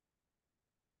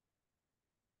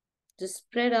 Just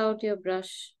spread out your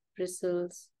brush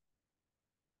bristles.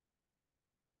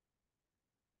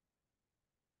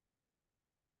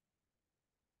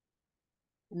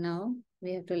 Now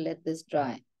we have to let this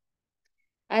dry.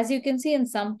 As you can see, in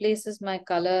some places my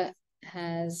color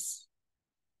has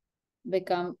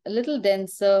become a little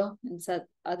denser. In some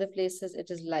other places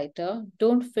it is lighter.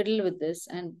 Don't fiddle with this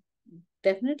and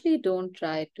definitely don't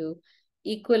try to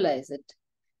equalize it.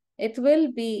 It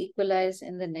will be equalized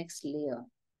in the next layer.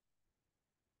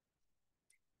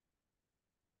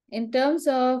 In terms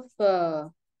of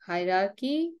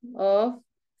hierarchy of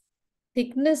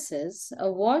thicknesses,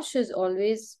 a wash is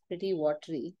always pretty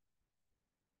watery.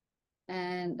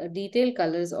 And a detailed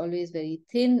color is always very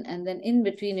thin. And then in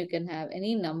between, you can have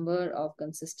any number of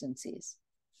consistencies.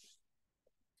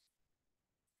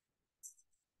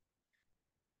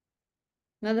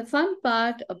 Now, the fun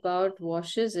part about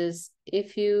washes is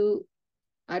if you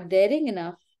are daring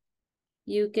enough,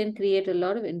 you can create a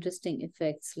lot of interesting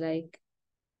effects, like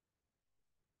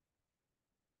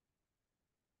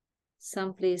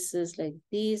some places like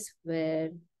these, where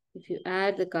if you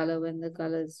add the color when the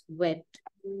color is wet,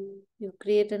 you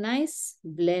create a nice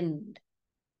blend.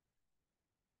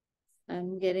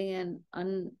 I'm getting an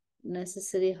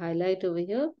unnecessary highlight over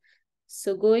here.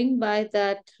 So going by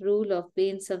that rule of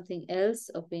paint something else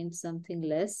or paint something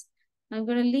less, I'm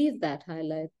going to leave that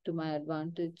highlight to my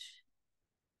advantage.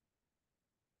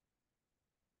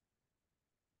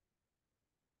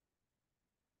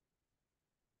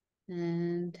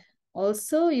 And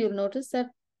also you'll notice that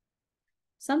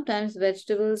sometimes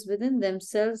vegetables within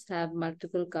themselves have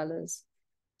multiple colors.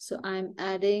 So I'm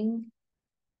adding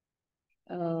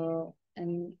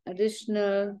an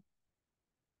additional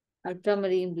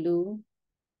ultramarine blue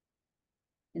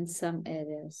in some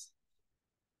areas.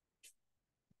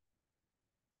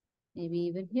 Maybe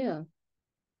even here.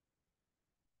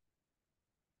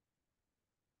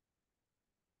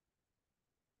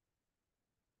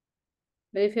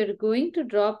 But if you're going to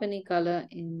drop any color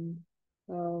in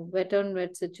a wet on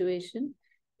wet situation,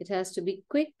 it has to be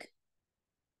quick,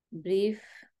 brief,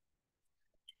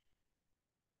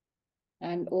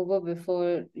 and over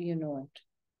before you know it.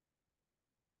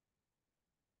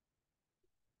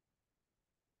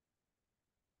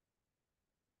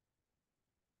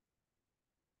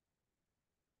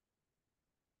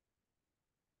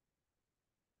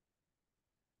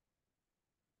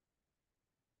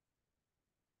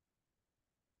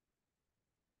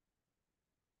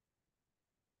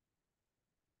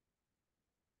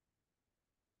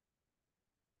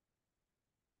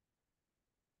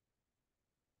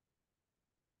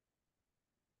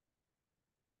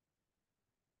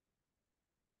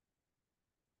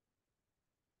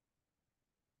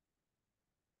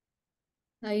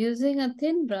 Now, using a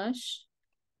thin brush,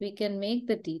 we can make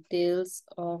the details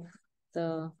of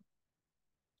the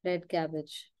red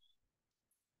cabbage.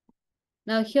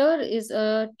 Now, here is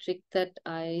a trick that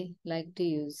I like to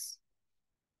use.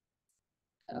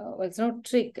 Well, it's not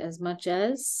trick as much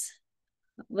as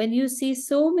when you see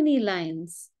so many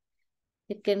lines,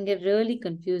 it can get really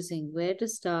confusing where to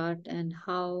start and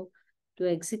how to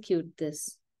execute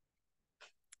this.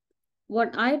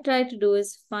 What I try to do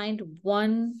is find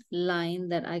one line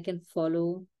that I can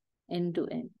follow end to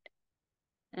end.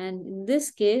 And in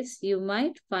this case, you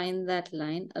might find that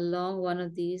line along one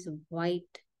of these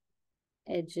white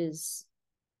edges.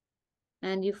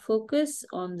 And you focus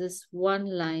on this one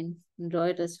line and draw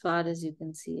it as far as you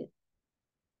can see it.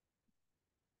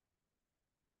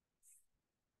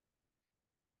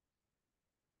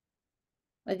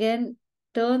 Again,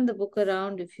 turn the book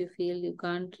around if you feel you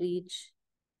can't reach.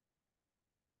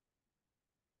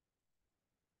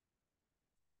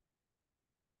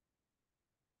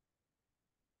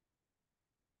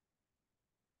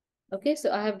 Okay,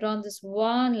 so I have drawn this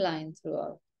one line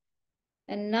throughout.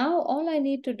 And now all I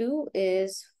need to do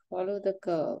is follow the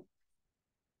curve.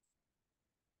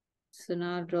 So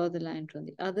now draw the line from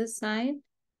the other side.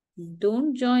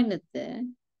 Don't join it there.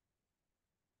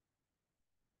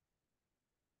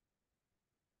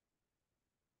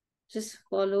 Just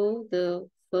follow the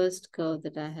first curve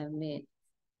that I have made.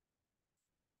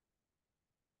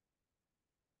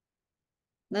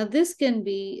 Now this can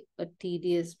be a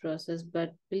tedious process,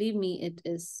 but believe me, it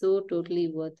is so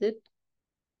totally worth it.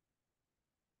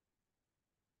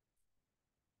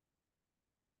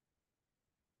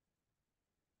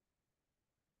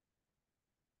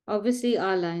 Obviously,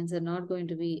 our lines are not going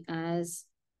to be as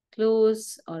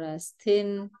close or as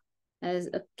thin as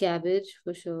a cabbage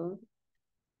for sure.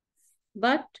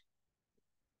 But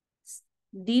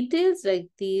details like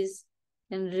these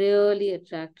can really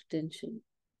attract attention.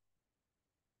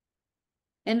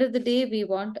 End of the day, we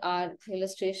want our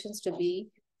illustrations to be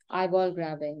eyeball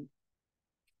grabbing.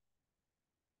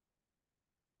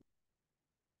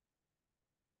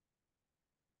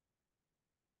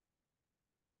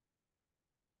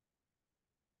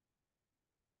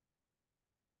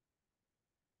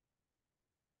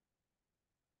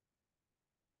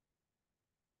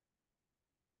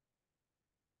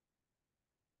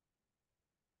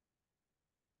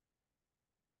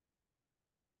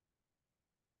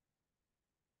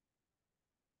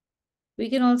 We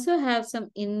can also have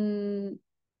some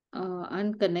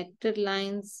unconnected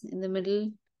lines in the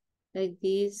middle like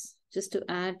these just to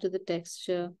add to the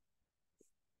texture.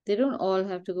 They don't all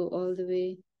have to go all the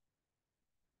way.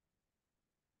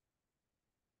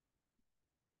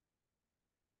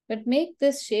 But make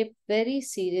this shape very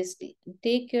seriously.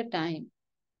 Take your time.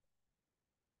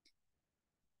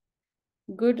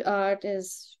 Good art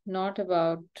is not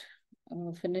about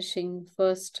finishing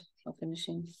first or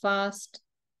finishing fast,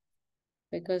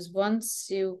 because once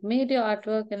you've made your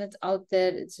artwork and it's out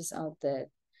there, it's just out there.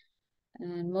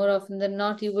 And more often than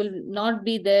not, you will not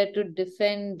be there to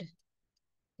defend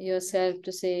yourself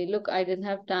to say, look, I didn't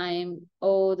have time.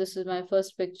 Oh, this is my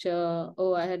first picture.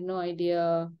 Oh, I had no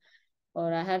idea.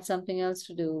 Or I had something else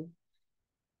to do.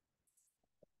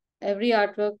 Every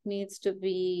artwork needs to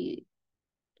be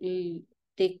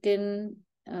taken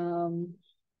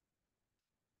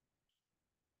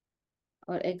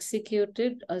or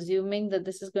executed, assuming that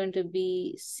this is going to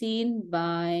be seen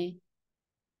by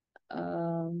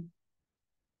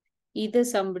either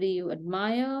somebody you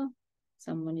admire,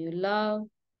 someone you love,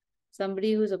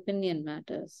 somebody whose opinion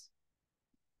matters.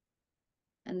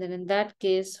 And then in that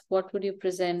case, what would you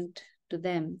present to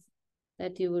them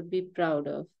that you would be proud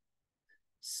of?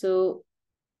 So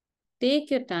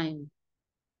take your time.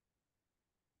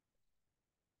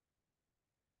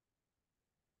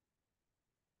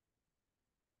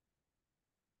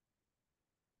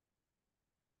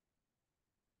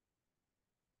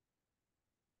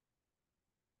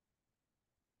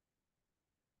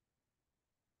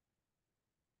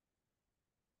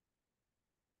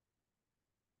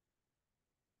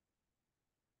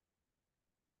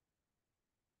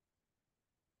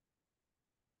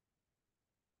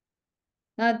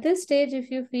 Now, at this stage, if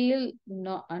you feel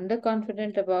not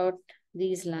underconfident about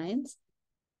these lines,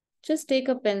 just take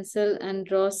a pencil and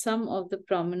draw some of the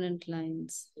prominent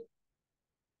lines.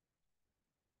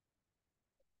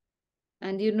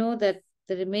 And you know that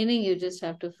the remaining you just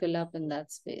have to fill up in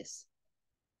that space.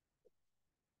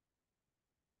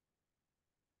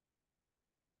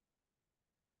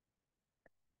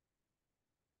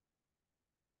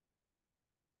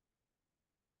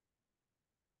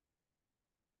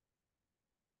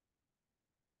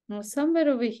 Now, somewhere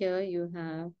over here, you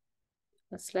have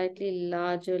A slightly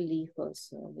larger leaf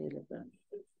also available.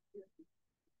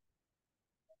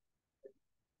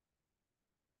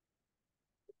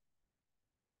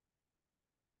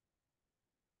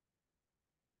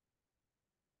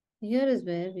 Here is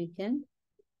where we can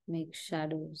make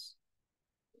shadows.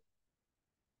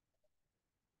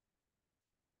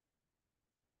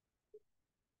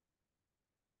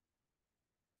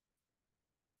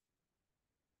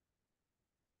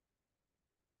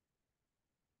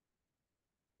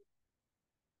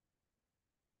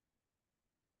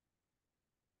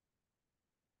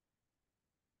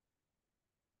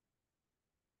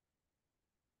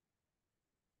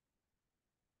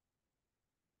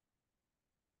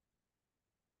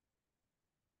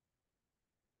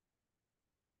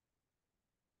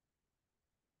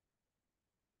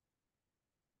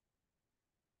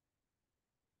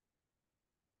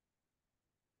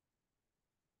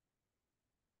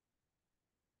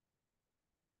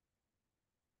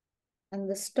 And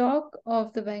the stalk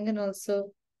of the bangan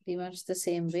also pretty much the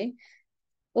same way.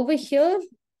 Over here,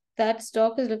 that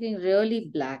stalk is looking really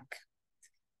black.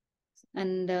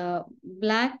 And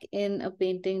black in a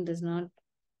painting does not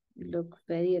look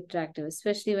very attractive,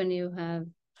 especially when you have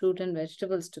fruit and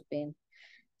vegetables to paint.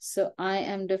 So I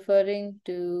am deferring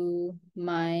to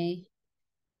my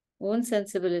own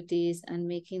sensibilities and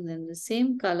making them the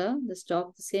same color, the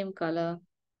stalk the same color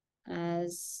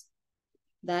as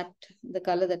the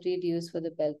color that we'd use for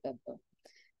the bell pepper.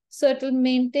 So it will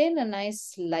maintain a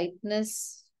nice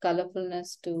lightness,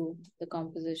 colorfulness to the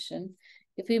composition.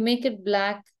 If we make it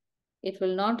black, it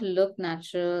will not look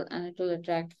natural and it will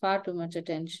attract far too much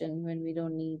attention when we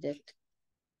don't need it.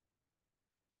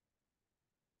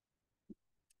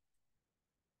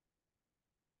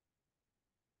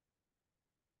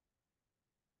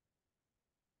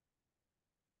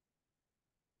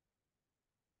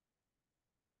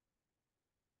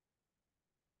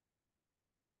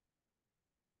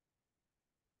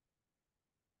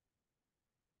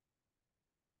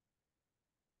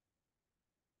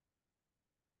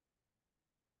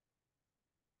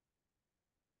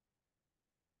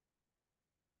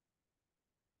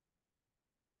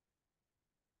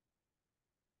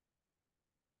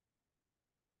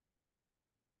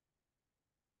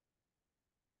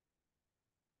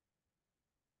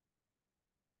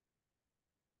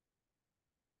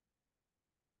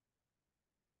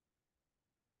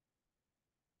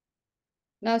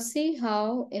 Now see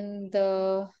how in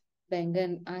the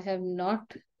Bengan I have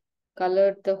not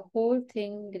colored the whole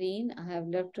thing green. I have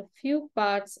left a few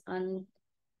parts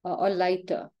or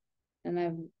lighter, and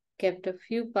I've kept a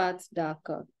few parts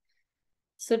darker.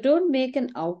 So don't make an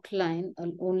outline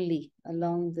only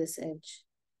along this edge.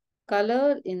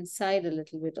 Color inside a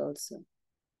little bit also.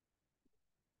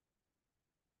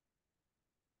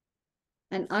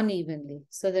 And unevenly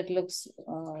so that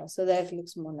it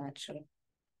looks more natural.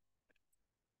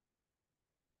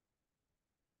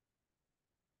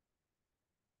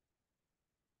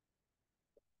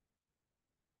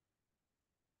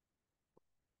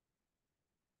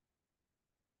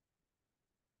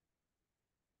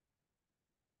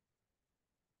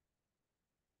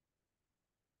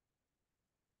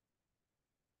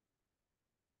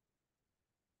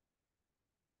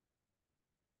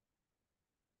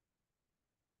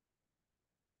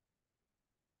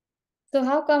 So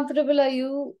how comfortable are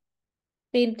you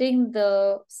painting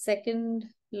the second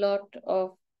lot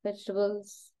of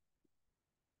vegetables?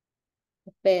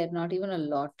 A pair, not even a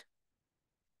lot.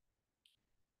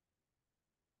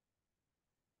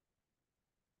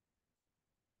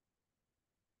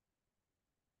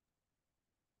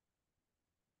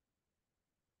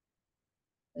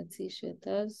 Let's see,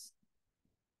 Shweta's.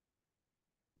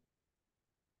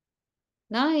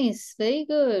 Nice, very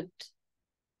good.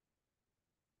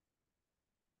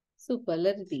 Super,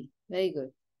 let it be. Very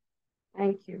good.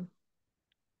 Thank you.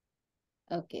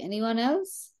 Okay, anyone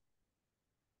else?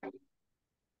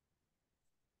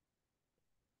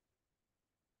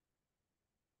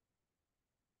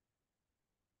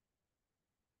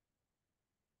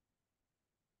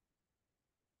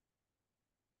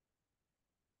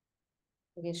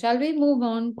 Okay, shall we move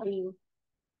on to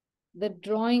the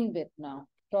drawing bit now?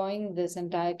 Drawing this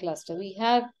entire cluster. We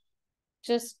have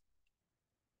just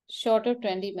short of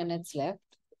 20 minutes left.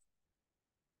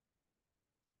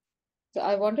 So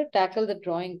I want to tackle the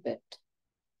drawing bit.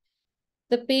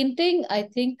 The painting, I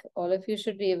think all of you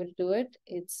should be able to do it.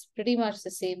 It's pretty much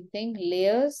the same thing.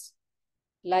 Layers,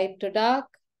 light to dark,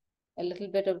 a little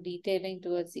bit of detailing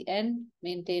towards the end,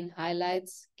 maintain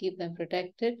highlights, keep them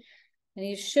protected, and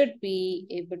you should be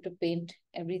able to paint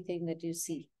everything that you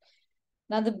see.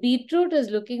 Now the beetroot is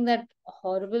looking that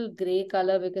horrible gray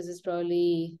color because it's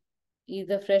probably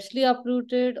either freshly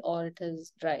uprooted or it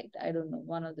has dried. I don't know,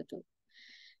 one of the two.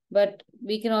 But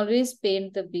we can always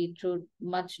paint the beetroot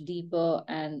much deeper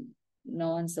and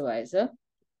no one's the wiser.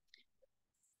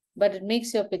 But it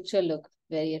makes your picture look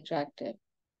very attractive.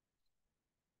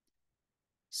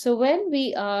 So when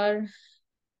we are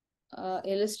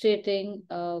illustrating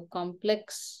a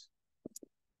complex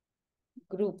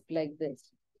group like this,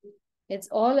 it's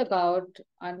all about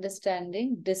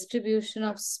understanding distribution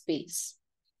of space.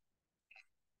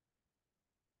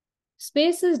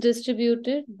 Space is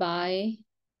distributed by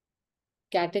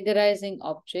categorizing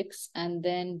objects and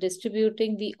then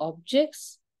distributing the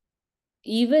objects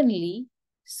evenly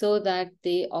so that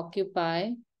they occupy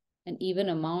an even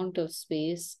amount of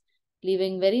space,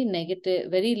 leaving very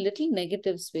little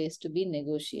negative space to be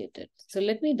negotiated. So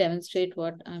let me demonstrate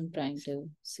what I'm trying to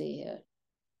say here.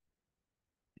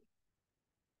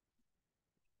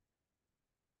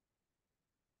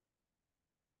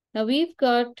 Now we've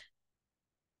got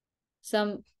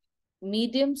some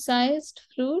medium-sized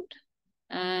fruit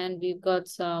and we've got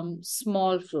some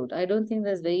small fruit. I don't think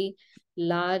there's very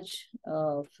large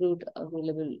fruit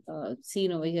available,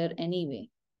 seen over here anyway.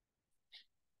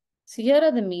 So here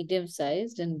are the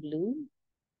medium-sized in blue.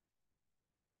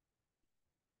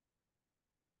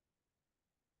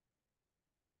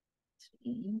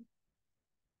 3,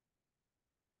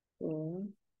 4,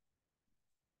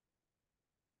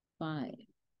 5,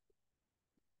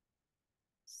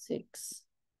 6,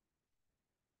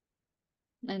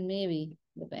 and maybe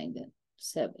the penguin,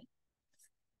 7.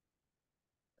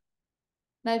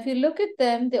 Now, if you look at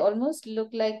them, they almost look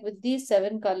like with these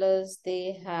 7 colors,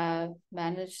 they have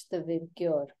managed the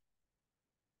Vidcure.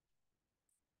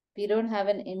 We don't have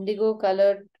an indigo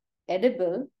colored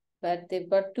edible, but they've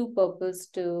got 2 purples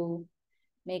to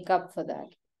make up for that.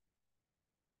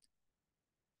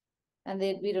 And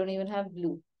we don't even have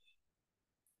blue.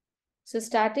 So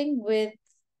starting with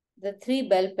the 3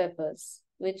 bell peppers,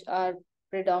 which are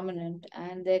predominant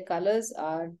and their colors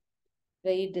are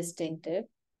very distinctive.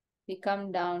 We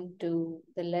come down to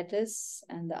the lettuce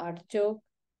and the artichoke,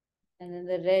 and then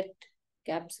the red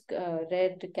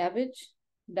cabbage,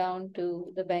 down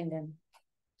to the bangan.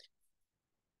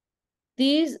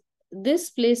 This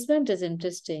placement is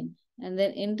interesting. And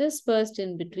then interspersed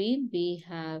in between, we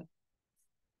have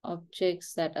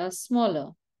objects that are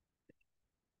smaller.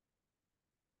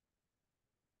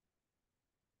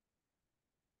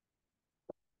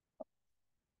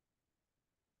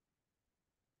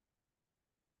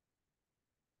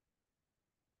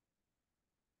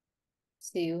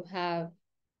 So you have,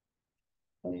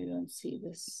 oh, you don't see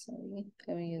this, sorry,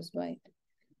 let me use white.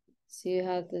 So you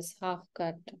have this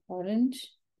half-cut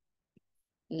orange,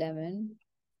 lemon,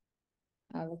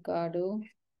 avocado,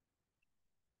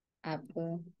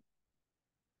 apple,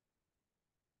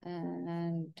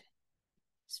 and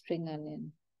spring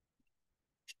onion.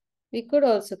 We could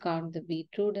also count the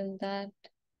beetroot in that.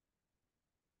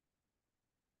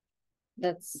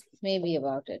 That's maybe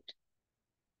about it.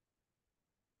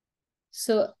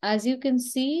 So as you can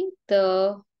see,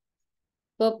 the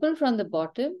purple from the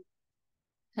bottom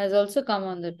has also come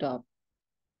on the top,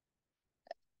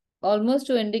 almost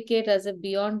to indicate as if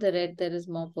beyond the red, there is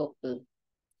more purple.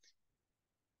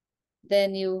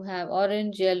 Then you have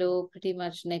orange, yellow, pretty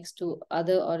much next to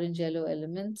other orange, yellow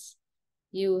elements.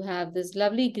 You have this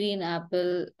lovely green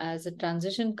apple as a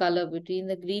transition color between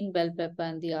the green bell pepper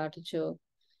and the artichoke.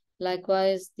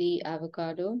 Likewise, the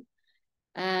avocado.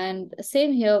 And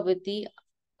same here with the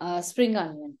spring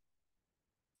onion.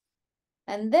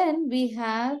 And then we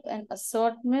have an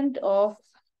assortment of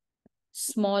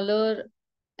smaller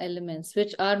elements,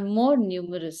 which are more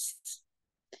numerous,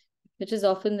 which is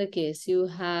often the case. You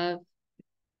have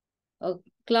a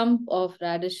clump of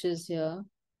radishes here.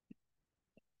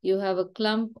 You have a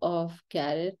clump of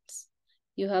carrots.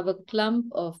 You have a clump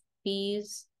of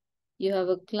peas. You have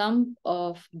a clump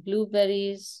of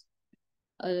blueberries,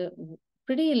 a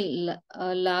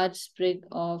large sprig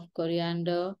of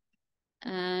coriander,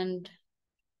 and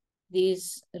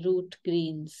these root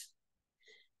greens.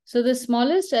 So the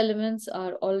smallest elements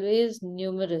are always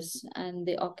numerous and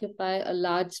they occupy a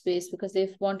large space because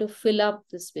they want to fill up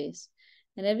the space.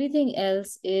 And everything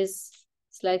else is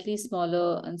slightly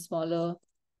smaller and smaller.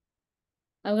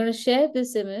 I'm going to share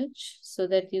this image so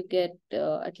that you get,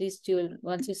 at least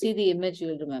once you see the image,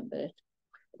 you'll remember it.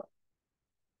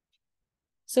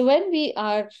 So when we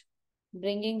are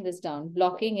bringing this down,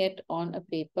 blocking it on a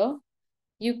paper,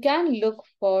 you can look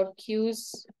for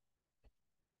cues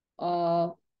that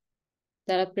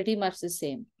are pretty much the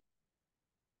same.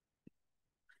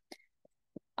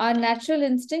 Our natural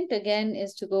instinct, again,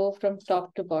 is to go from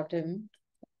top to bottom.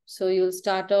 So you'll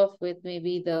start off with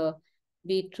maybe the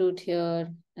beetroot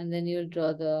here, and then you'll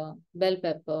draw the bell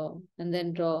pepper, and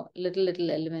then draw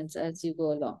little elements as you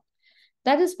go along.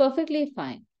 That is perfectly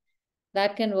fine.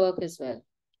 That can work as well.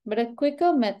 But a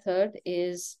quicker method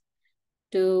is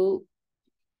to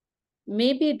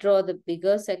maybe draw the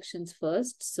bigger sections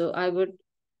first. So I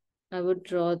would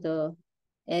draw the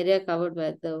area covered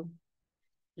by the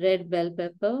red bell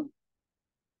pepper,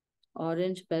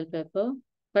 orange bell pepper,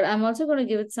 but I'm also going to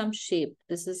give it some shape.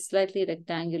 This is slightly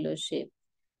rectangular shape.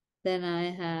 Then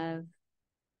I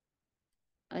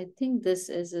think this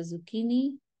is a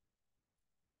zucchini,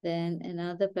 then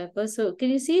another pepper. So can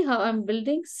you see how I'm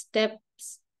building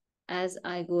steps as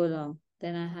I go along?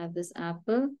 Then I have this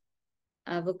apple,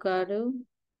 avocado,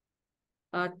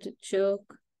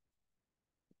 artichoke,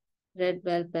 red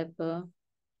bell pepper,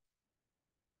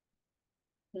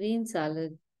 green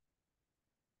salad,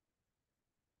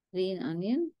 green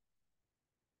onion,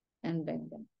 and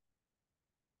bengal.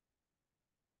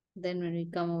 Then when we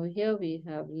come over here, we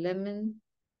have lemon.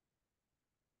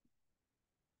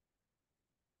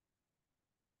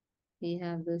 We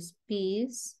have this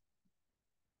peas,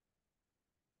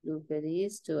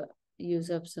 blueberries to use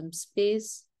up some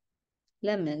space,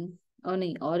 lemon,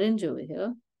 orange over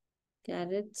here,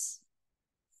 carrots.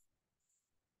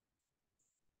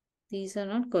 These are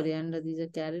not coriander, these are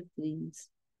carrot greens.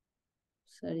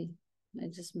 Sorry, I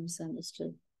just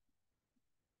misunderstood.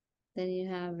 Then you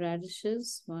have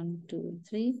radishes, 1, 2,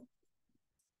 3.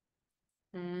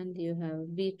 And you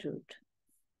have beetroot.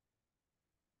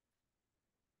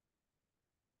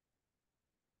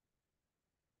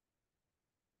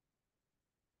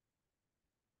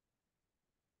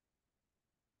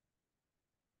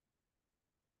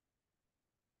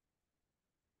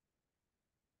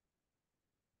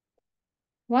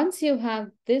 Once you have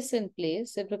this in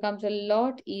place, it becomes a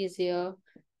lot easier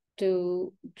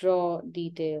to draw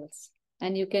details.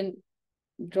 And you can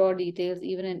draw details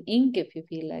even in ink if you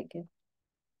feel like it.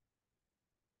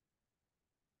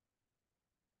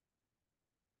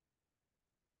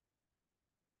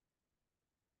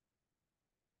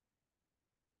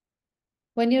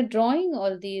 When you're drawing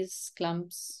all these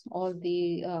clumps, all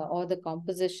the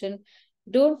composition,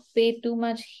 don't pay too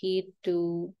much heed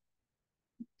to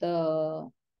the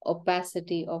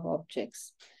opacity of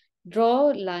objects.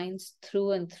 Draw lines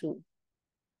through and through.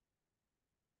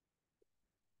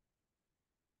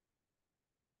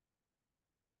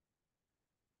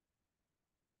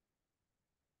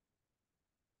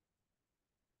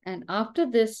 And after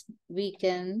this, we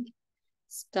can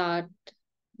start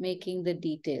making the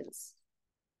details.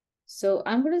 So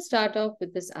I'm going to start off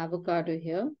with this avocado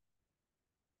here.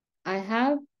 I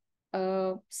have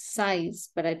a size,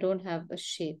 but I don't have a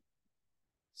shape.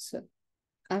 So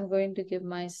I'm going to give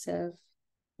myself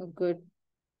a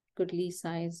goodly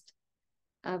sized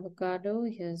avocado.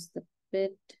 Here's the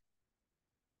bit.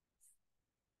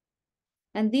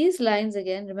 And these lines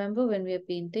again, remember when we are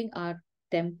painting, are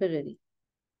temporary.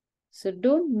 So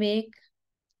don't make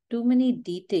too many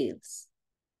details.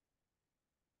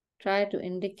 Try to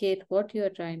indicate what you are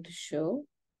trying to show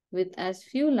with as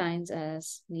few lines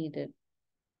as needed.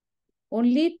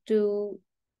 Only to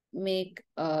make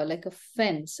like a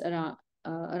fence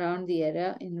around the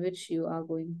area in which you are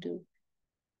going to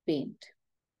paint.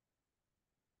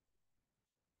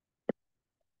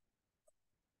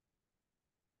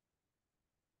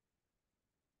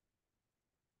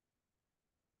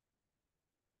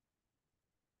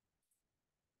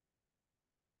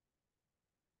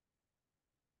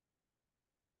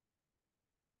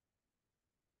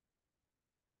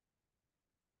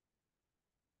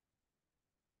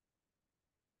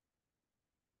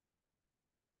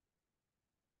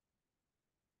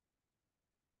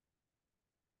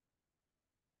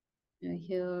 Now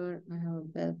here I have a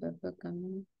bell pepper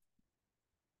coming.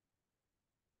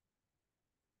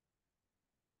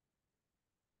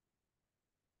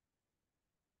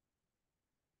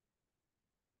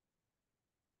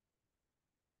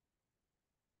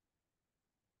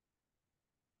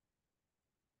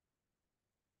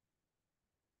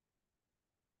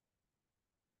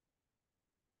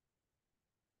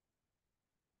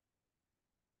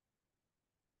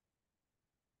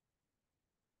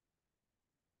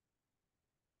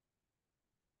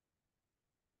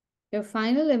 Your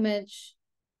final image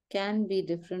can be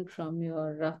different from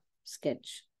your rough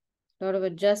sketch. A lot of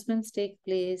adjustments take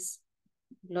place.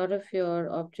 A lot of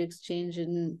your objects change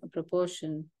in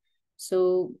proportion.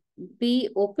 So be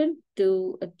open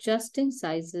to adjusting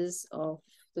sizes of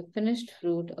the finished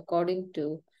fruit according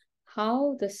to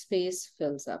how the space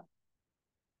fills up.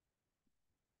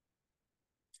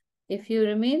 If you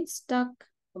remain stuck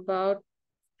about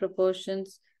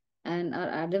proportions and are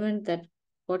adamant that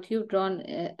what you've drawn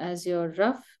as your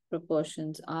rough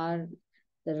proportions are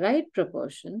the right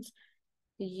proportions,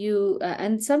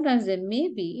 and sometimes they may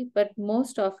be, but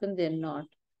most often they're not.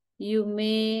 You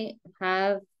may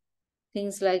have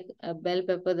things like a bell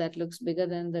pepper that looks bigger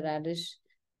than the radish,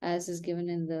 as is given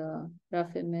in the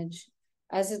rough image,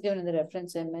 as is given in the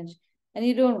reference image, and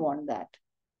you don't want that.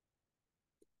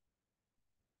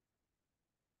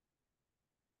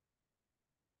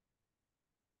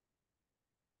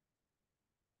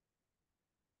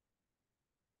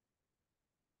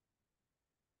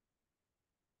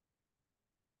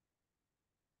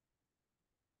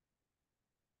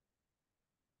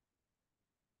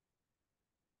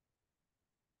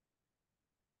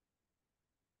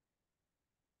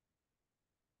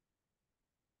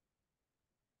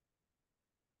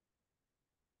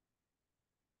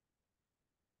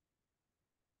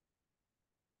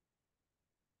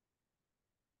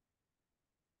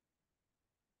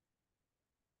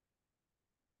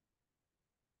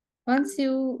 Once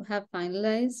you have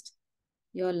finalized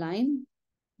your line,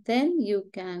 then you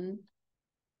can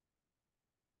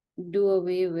do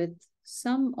away with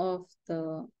some of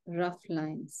the rough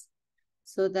lines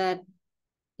so that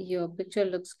your picture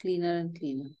looks cleaner and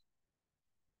cleaner.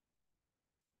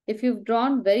 If you've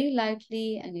drawn very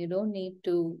lightly and you don't need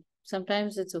to,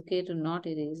 sometimes it's okay to not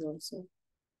erase also.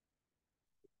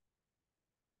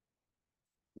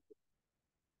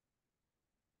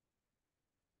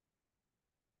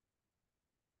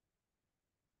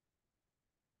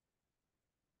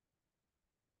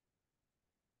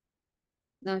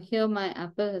 Now here my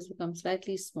apple has become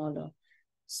slightly smaller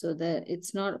so that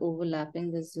it's not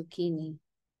overlapping the zucchini.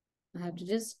 I have to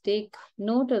just take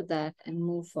note of that and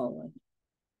move forward.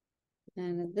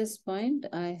 And at this point,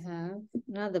 I have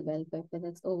another bell pepper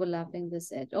that's overlapping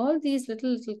this edge. All these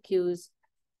little cues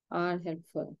are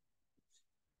helpful.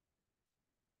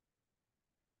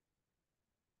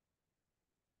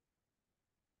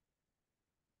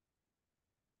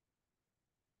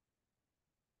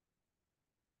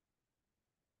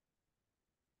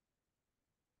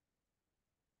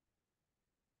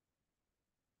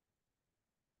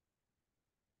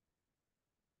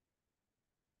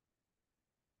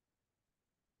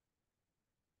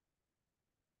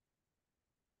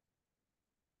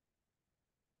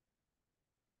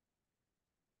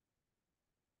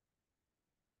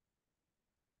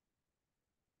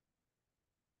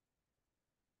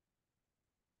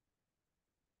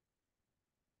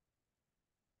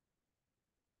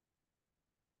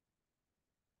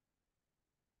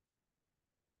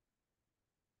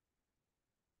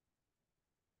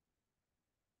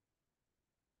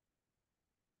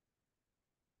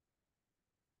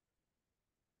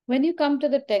 When you come to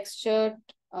the textured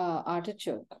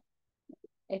artichoke,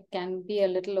 it can be a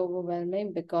little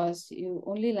overwhelming because you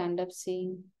only land up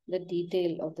seeing the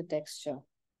detail of the texture.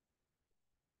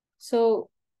 So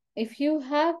if you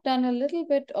have done a little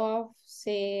bit of,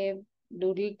 say,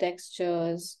 doodle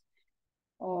textures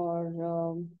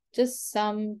or just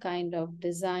some kind of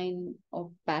design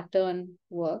or pattern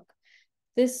work,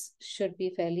 this should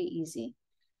be fairly easy.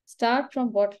 Start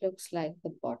from what looks like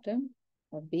the bottom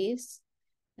or base,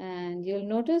 and you'll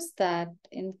notice that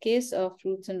in case of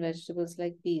fruits and vegetables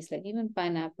like these, like even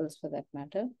pineapples for that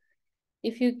matter,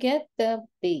 if you get the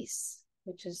base,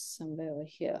 which is somewhere over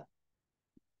here,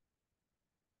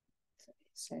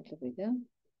 slightly bigger,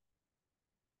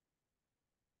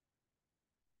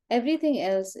 everything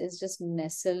else is just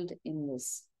nestled in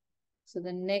this. So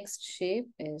the next shape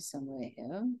is somewhere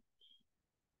here.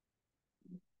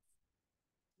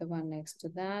 The one next to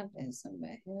that is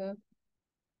somewhere here.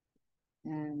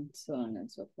 And so on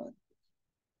and so forth.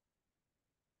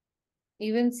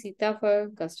 Even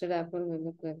sitafal, custard apple will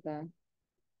look like that.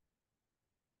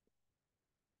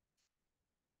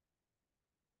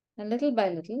 And little by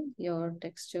little, your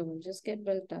texture will just get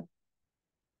built up.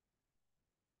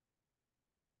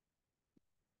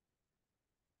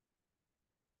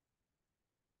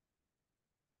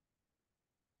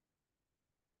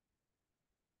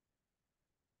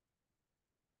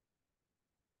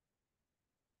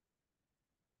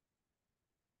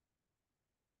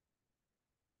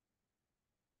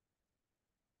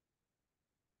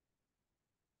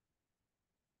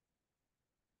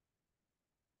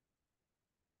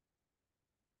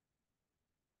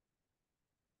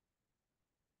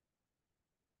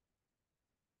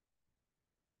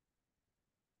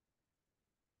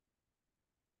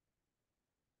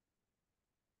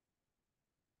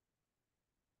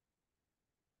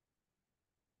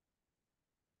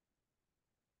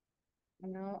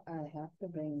 Now I have to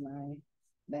bring my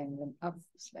bangle up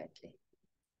slightly.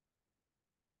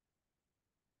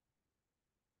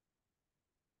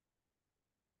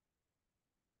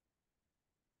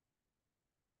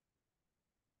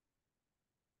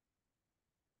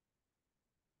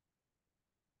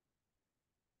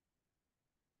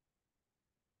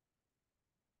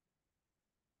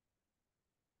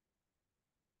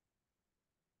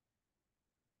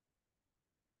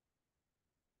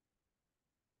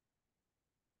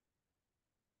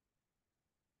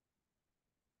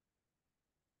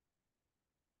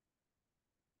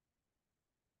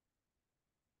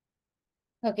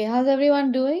 Okay, how's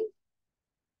everyone doing?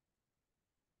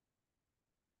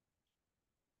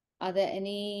 Are there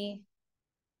any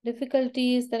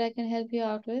difficulties that I can help you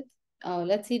out with? Oh,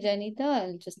 let's see, Janita.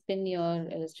 I'll just pin your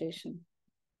illustration.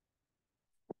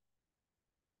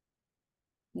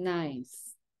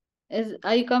 Nice.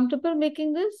 Are you comfortable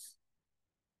making this?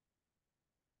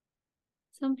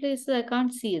 Some places I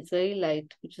can't see. It's very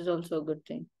light, which is also a good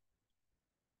thing.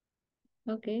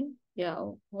 Okay.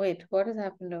 Yeah. Wait, what has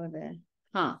happened over there?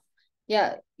 Huh.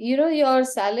 Yeah. Your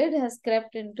salad has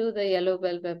crept into the yellow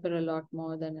bell pepper a lot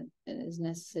more than it is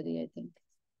necessary, I think.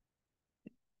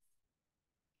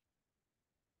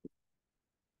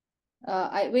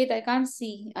 I can't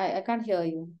see. I can't hear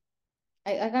you.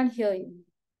 I can't hear you.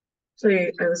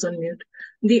 Sorry, I was on mute.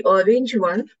 The orange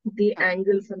one, the Ah,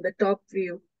 angle from the top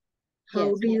view, how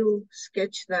yes. do you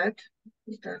sketch that?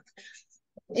 That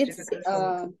was It's difficult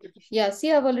for me. yeah,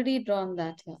 see, I've already drawn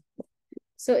that here.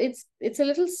 So it's a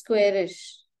little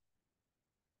squarish.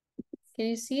 Can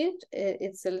you see it?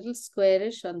 It's a little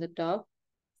squarish on the top.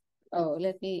 Oh,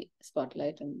 let me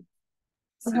spotlight and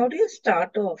So see. how do you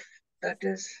start off? That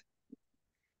is,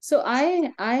 So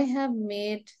I have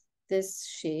made this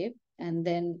shape, and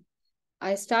then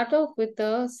I start off with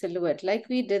the silhouette like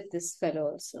we did this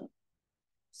fellow also.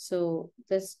 So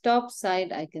this top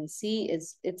side I can see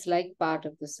it's like part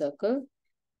of the circle.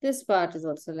 This part is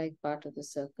also like part of the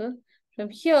circle. From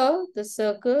here, the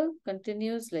circle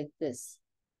continues like this.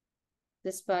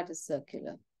 This part is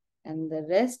circular, and the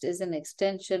rest is an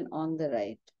extension on the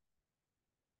right.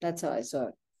 That's how I saw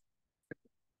it.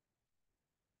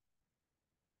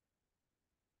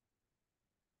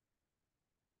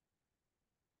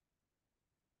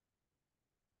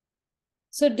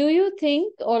 So do you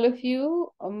think all of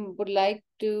you would like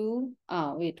to,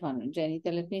 wait one minute, Jenny,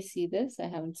 let me see this. I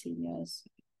haven't seen yours.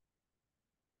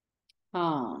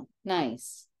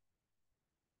 Nice.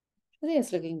 I think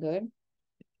it's looking good.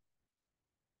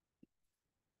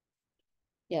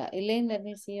 Yeah, Elaine, let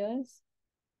me see yours.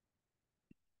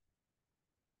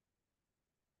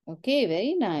 Okay,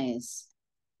 very nice.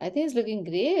 I think it's looking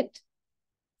great.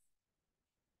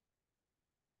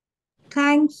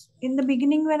 Thanks. In the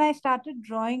beginning, when I started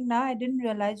drawing, now I didn't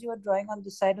realize you were drawing on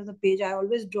the side of the page. I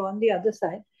always draw on the other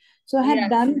side. So I had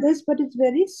done this, but it's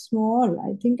very small.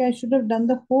 I think I should have done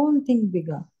the whole thing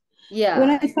bigger. When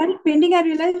Yeah. I started painting, I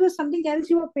realized it was something else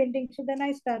you were painting. So then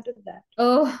I started that.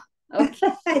 Oh,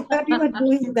 okay. I thought you were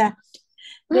doing that.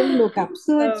 Didn't look up.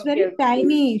 So it's Okay, very okay.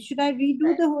 tiny. Should I redo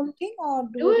Fine. the whole thing or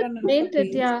Do do it it, on another paint it,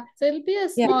 page? yeah. So it'll be a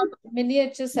Yeah. small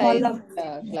miniature size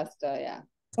Smaller. cluster, yeah.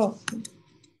 Oh.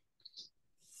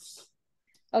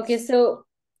 Okay, so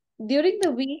during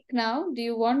the week now, do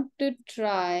you want to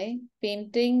try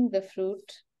painting the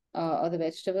fruit or the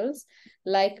vegetables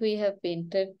like we have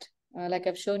painted, like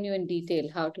I've shown you in detail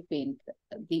how to paint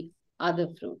the other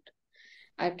fruit?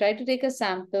 I've tried to take a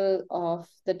sample of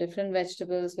the different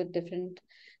vegetables with different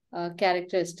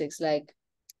characteristics, like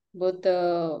both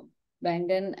the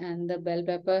bangan and the bell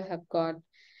pepper have got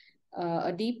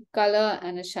a deep color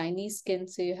and a shiny skin,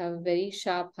 so you have a very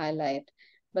sharp highlight,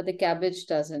 but the cabbage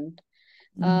doesn't.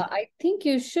 I think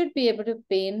you should be able to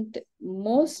paint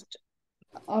almost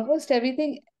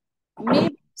everything,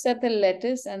 maybe except the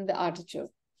lettuce and the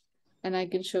artichoke, and I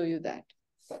can show you that.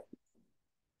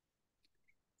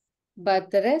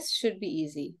 But the rest should be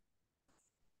easy.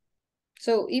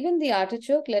 So even the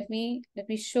artichoke, let me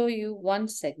show you one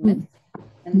segment,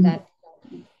 and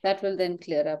that will then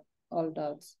clear up all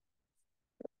doubts.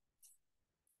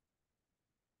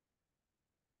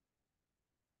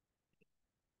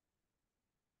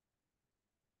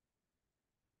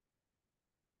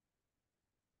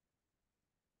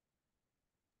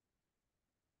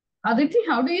 Aditi,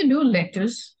 how do you do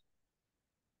lettuce?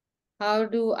 How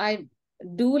do I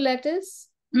do lettuce?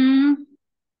 Mm,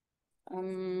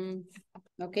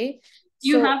 Okay.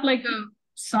 you So have like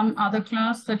some other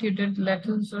class that you did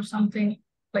lettuce or something,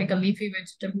 like a leafy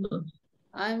vegetable.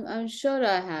 I'm sure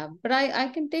I have, but I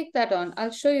can take that on. I'll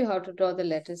show you how to draw the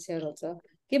lettuce here also.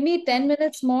 Give me 10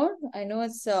 minutes more. I know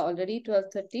it's already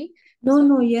 12:30. No, So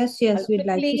no, yes, I'll we'd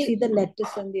like to see quickly, the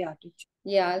lettuce and the artichoke.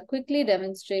 yeah, I'll quickly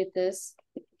demonstrate this.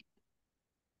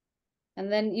 And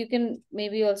then you can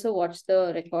maybe also watch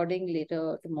the recording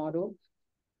later tomorrow.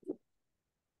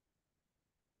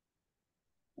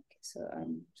 Okay, so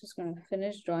I'm just going to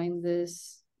finish drawing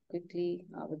this quickly,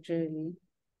 arbitrarily.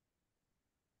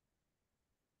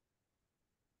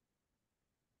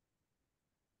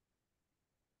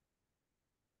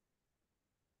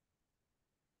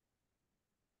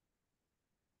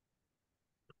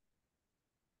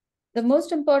 The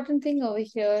most important thing over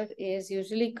here is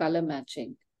usually color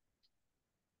matching.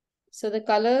 So the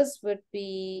colors would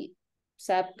be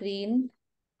sap green,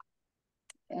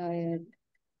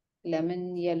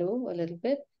 lemon yellow a little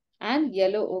bit, and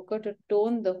yellow ochre to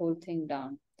tone the whole thing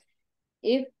down.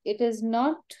 If it is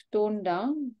not toned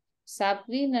down, sap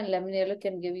green and lemon yellow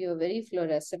can give you a very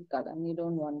fluorescent color, and you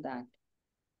don't want that.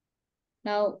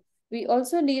 Now, we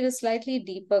also need a slightly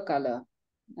deeper color,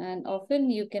 and often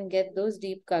you can get those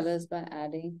deep colors by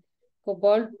adding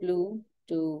cobalt blue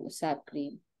to sap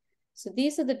green. So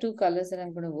these are the two colors that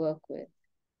I'm going to work with.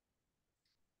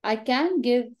 I can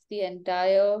give the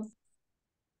entire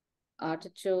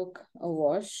artichoke a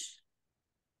wash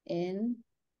in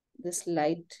this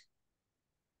light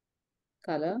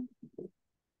color.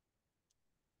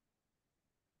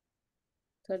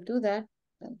 So I'll do that.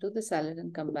 I'll do the salad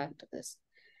and come back to this.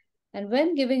 And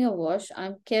when giving a wash,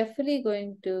 I'm carefully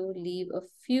going to leave a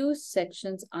few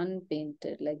sections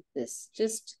unpainted like this,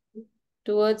 just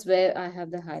towards where I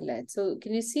have the highlight. So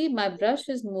can you see my brush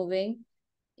is moving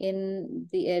in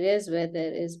the areas where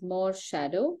there is more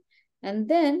shadow, and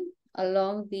then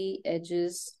along the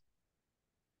edges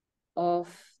of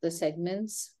the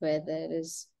segments where there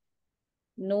is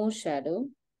no shadow,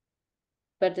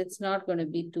 but it's not going to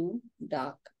be too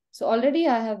dark. So already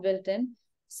I have built in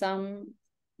some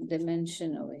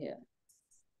dimension over here.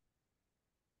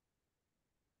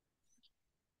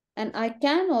 And I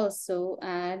can also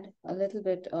add a little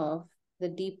bit of the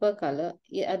deeper color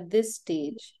at this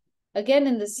stage, again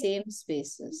in the same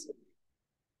spaces.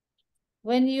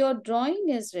 When your drawing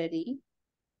is ready,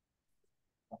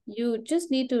 you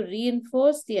just need to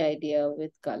reinforce the idea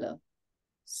with color.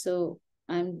 So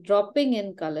I'm dropping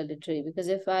in color literally, because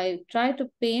if I try to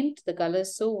paint, the color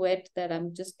is so wet that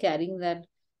I'm just carrying that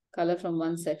color from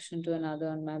one section to another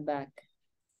on my back.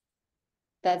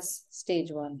 That's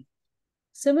stage one.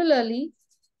 Similarly,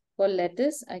 for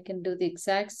lettuce, I can do the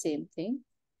exact same thing.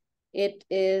 It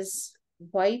is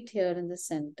white here in the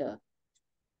center.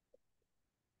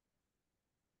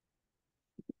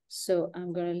 So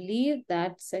I'm going to leave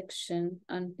that section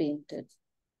unpainted.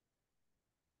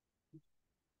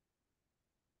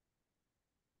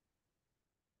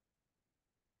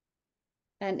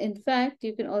 And in fact,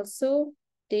 you can also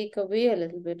take away a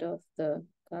little bit of the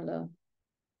color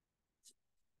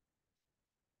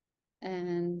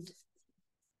and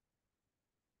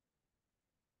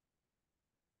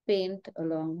paint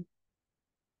along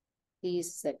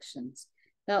these sections.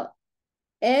 Now,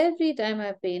 every time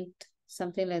I paint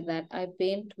something like that, I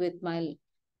paint with my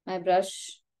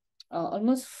brush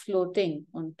almost floating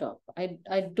on top. I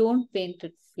don't paint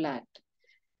it flat,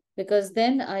 because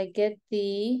then I get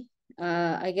very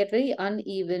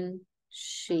uneven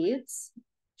shapes,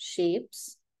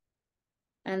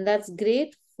 and that's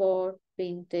great for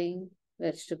painting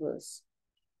vegetables.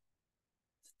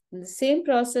 In the same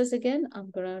process again,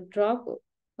 I'm going to drop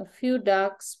a few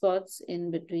dark spots in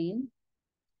between,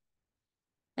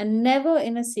 and never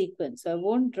in a sequence. So I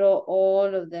won't draw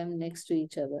all of them next to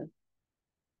each other,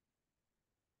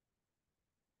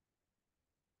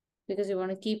 because you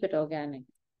want to keep it organic.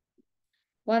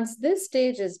 Once this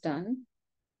stage is done,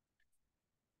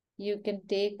 you can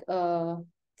take a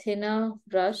thinner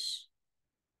brush,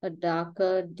 a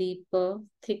darker, deeper,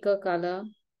 thicker color,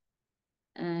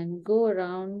 and go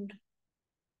around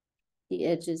the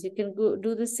edges. You can go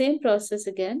do the same process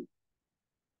again.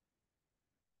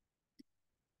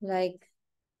 Like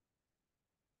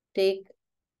take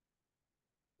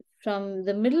from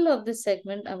the middle of the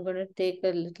segment, I'm going to take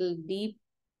a little deep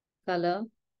color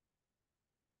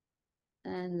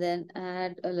and then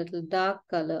add a little dark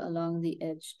color along the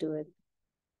edge to it.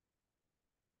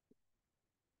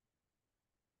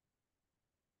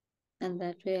 And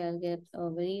that way I'll get a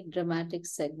very dramatic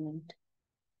segment.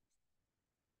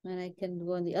 And I can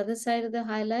go on the other side of the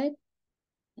highlight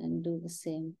and do the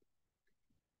same.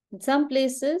 In some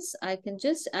places, I can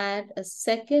just add a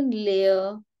second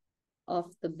layer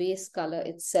of the base color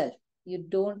itself. You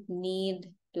don't need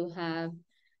to have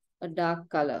a dark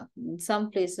color. In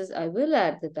some places, I will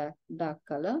add the dark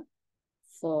color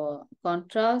for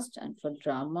contrast and for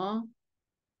drama.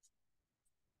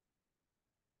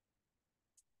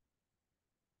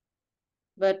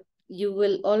 But you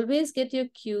will always get your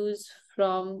cues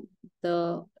from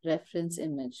the reference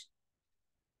image.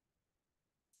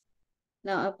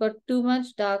 Now I've got too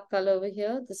much dark color over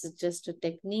here. This is just a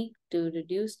technique to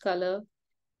reduce color.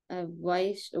 I've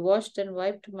washed and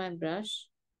wiped my brush,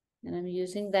 and I'm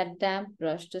using that damp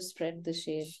brush to spread the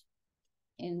shade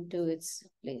into its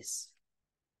place.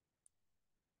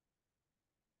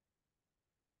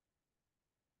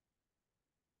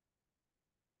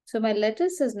 So my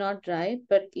lettuce is not dried,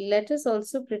 but lettuce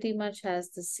also pretty much has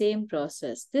the same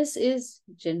process. This is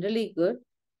generally good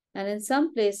And in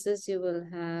some places, you will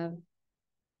have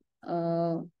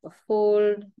a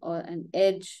fold or an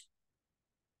edge.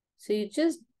 So you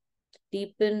just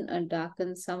deepen and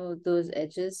darken some of those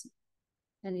edges,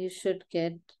 and you should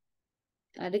get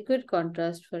adequate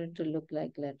contrast for it to look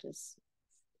like lettuce.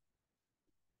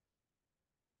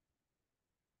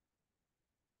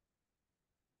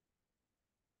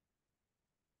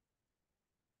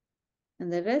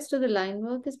 And the rest of the line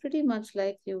work is pretty much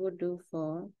like you would do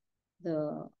for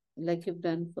like you've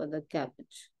done for the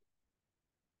cabbage.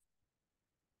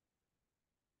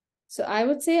 So I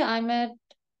would say I'm at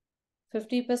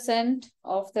 50%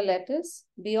 of the lettuce.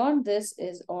 Beyond this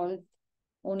is all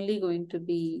only going to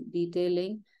be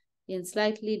detailing in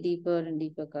slightly deeper and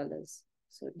deeper colors.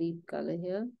 So deep color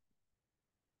here,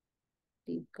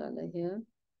 deep color here,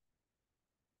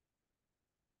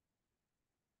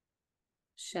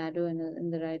 shadow in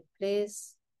the right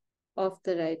place, of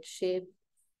the right shape,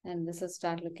 and this will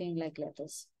start looking like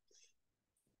lettuce.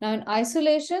 Now in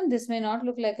isolation, this may not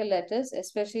look like a lettuce,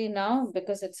 especially now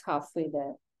because it's halfway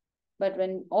there. But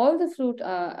when all the fruit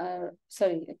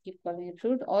sorry, I keep calling it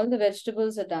fruit, all the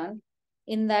vegetables are done,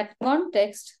 in that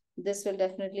context, this will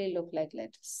definitely look like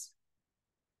lettuce.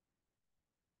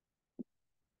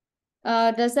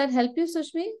 Does that help you,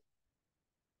 Sushmi?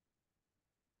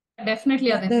 Definitely,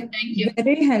 Yeah, Aditi. that's Thank you.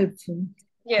 very helpful.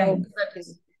 Yeah, Okay. that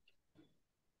is.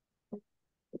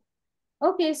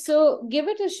 Okay, so give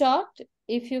it a shot.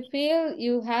 If you feel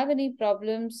you have any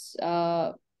problems,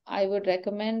 I would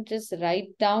recommend just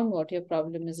write down what your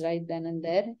problem is right then and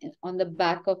there on the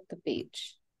back of the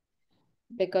page,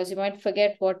 because you might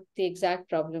forget what the exact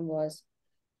problem was.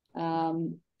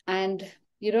 And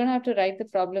you don't have to write the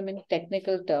problem in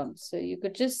technical terms. So you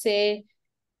could just say,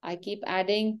 I keep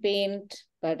adding paint,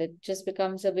 but it just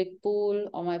becomes a big pool,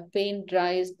 or my paint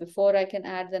dries before I can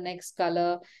add the next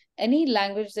color. Any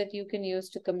language that you can use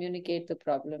to communicate the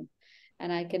problem,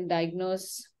 and I can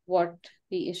diagnose what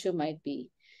the issue might be.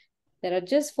 There are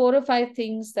just 4 or 5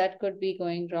 things that could be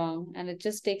going wrong, and it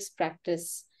just takes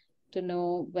practice to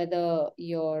know whether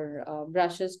your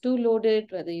brush is too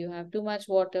loaded, whether you have too much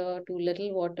water, too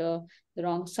little water, the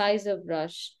wrong size of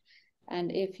brush,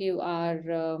 and if you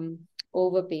are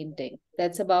over painting.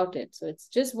 That's about it. So it's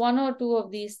just 1 or 2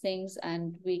 of these things,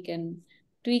 and we can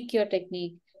tweak your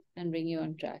technique and bring you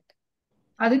on track.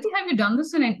 Aditi, have you done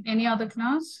this in any other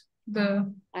class?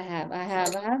 I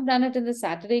have done it in the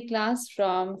Saturday class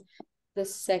from the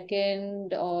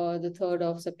 2nd or the 3rd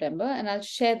of September, and I'll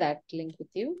share that link with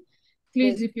you.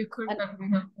 Please, if you could, that would be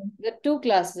helpful. The 2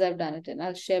 classes I've done it in,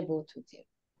 I'll share both with you.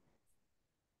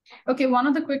 Okay, one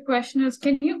other quick question is,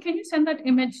 can you send that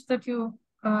image that you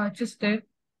just did?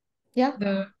 Yeah.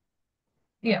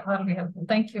 Yeah, that'll be helpful.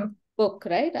 Thank you. Book,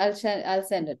 right? I'll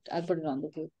send it. I'll put it on the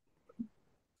group.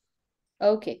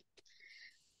 Okay.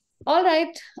 All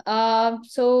right.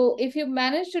 So if you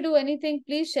manage to do anything,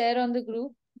 please share on the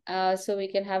group so we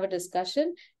can have a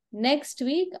discussion. Next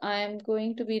week, I'm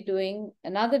going to be doing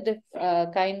another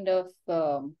kind of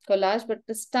collage, but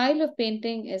the style of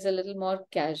painting is a little more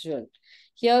casual.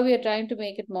 Here, we are trying to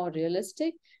make it more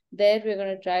realistic. There, we're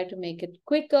going to try to make it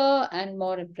quicker and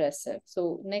more impressive.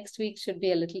 So next week should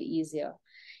be a little easier.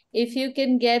 If you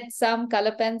can get some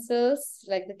color pencils,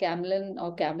 like the Camlin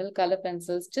or Camel color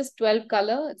pencils, just 12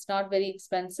 color, it's not very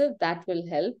expensive, that will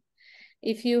help.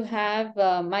 If you have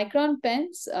micron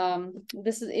pens,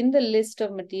 this is in the list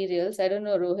of materials. I don't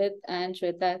know, Rohit and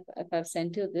Shweta, if I've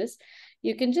sent you this.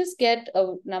 You can just get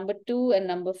a number 2 and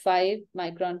number 5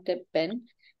 micron tip pen.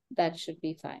 That should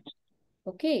be fine.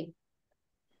 Okay.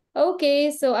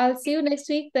 Okay, so I'll see you next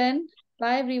week then.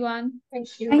 Bye, everyone.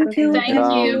 Thank you. Thank you. Thank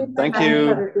you. Thank Bye,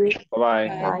 you. Aditi. Bye-bye.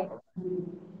 Bye.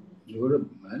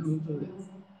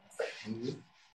 Bye.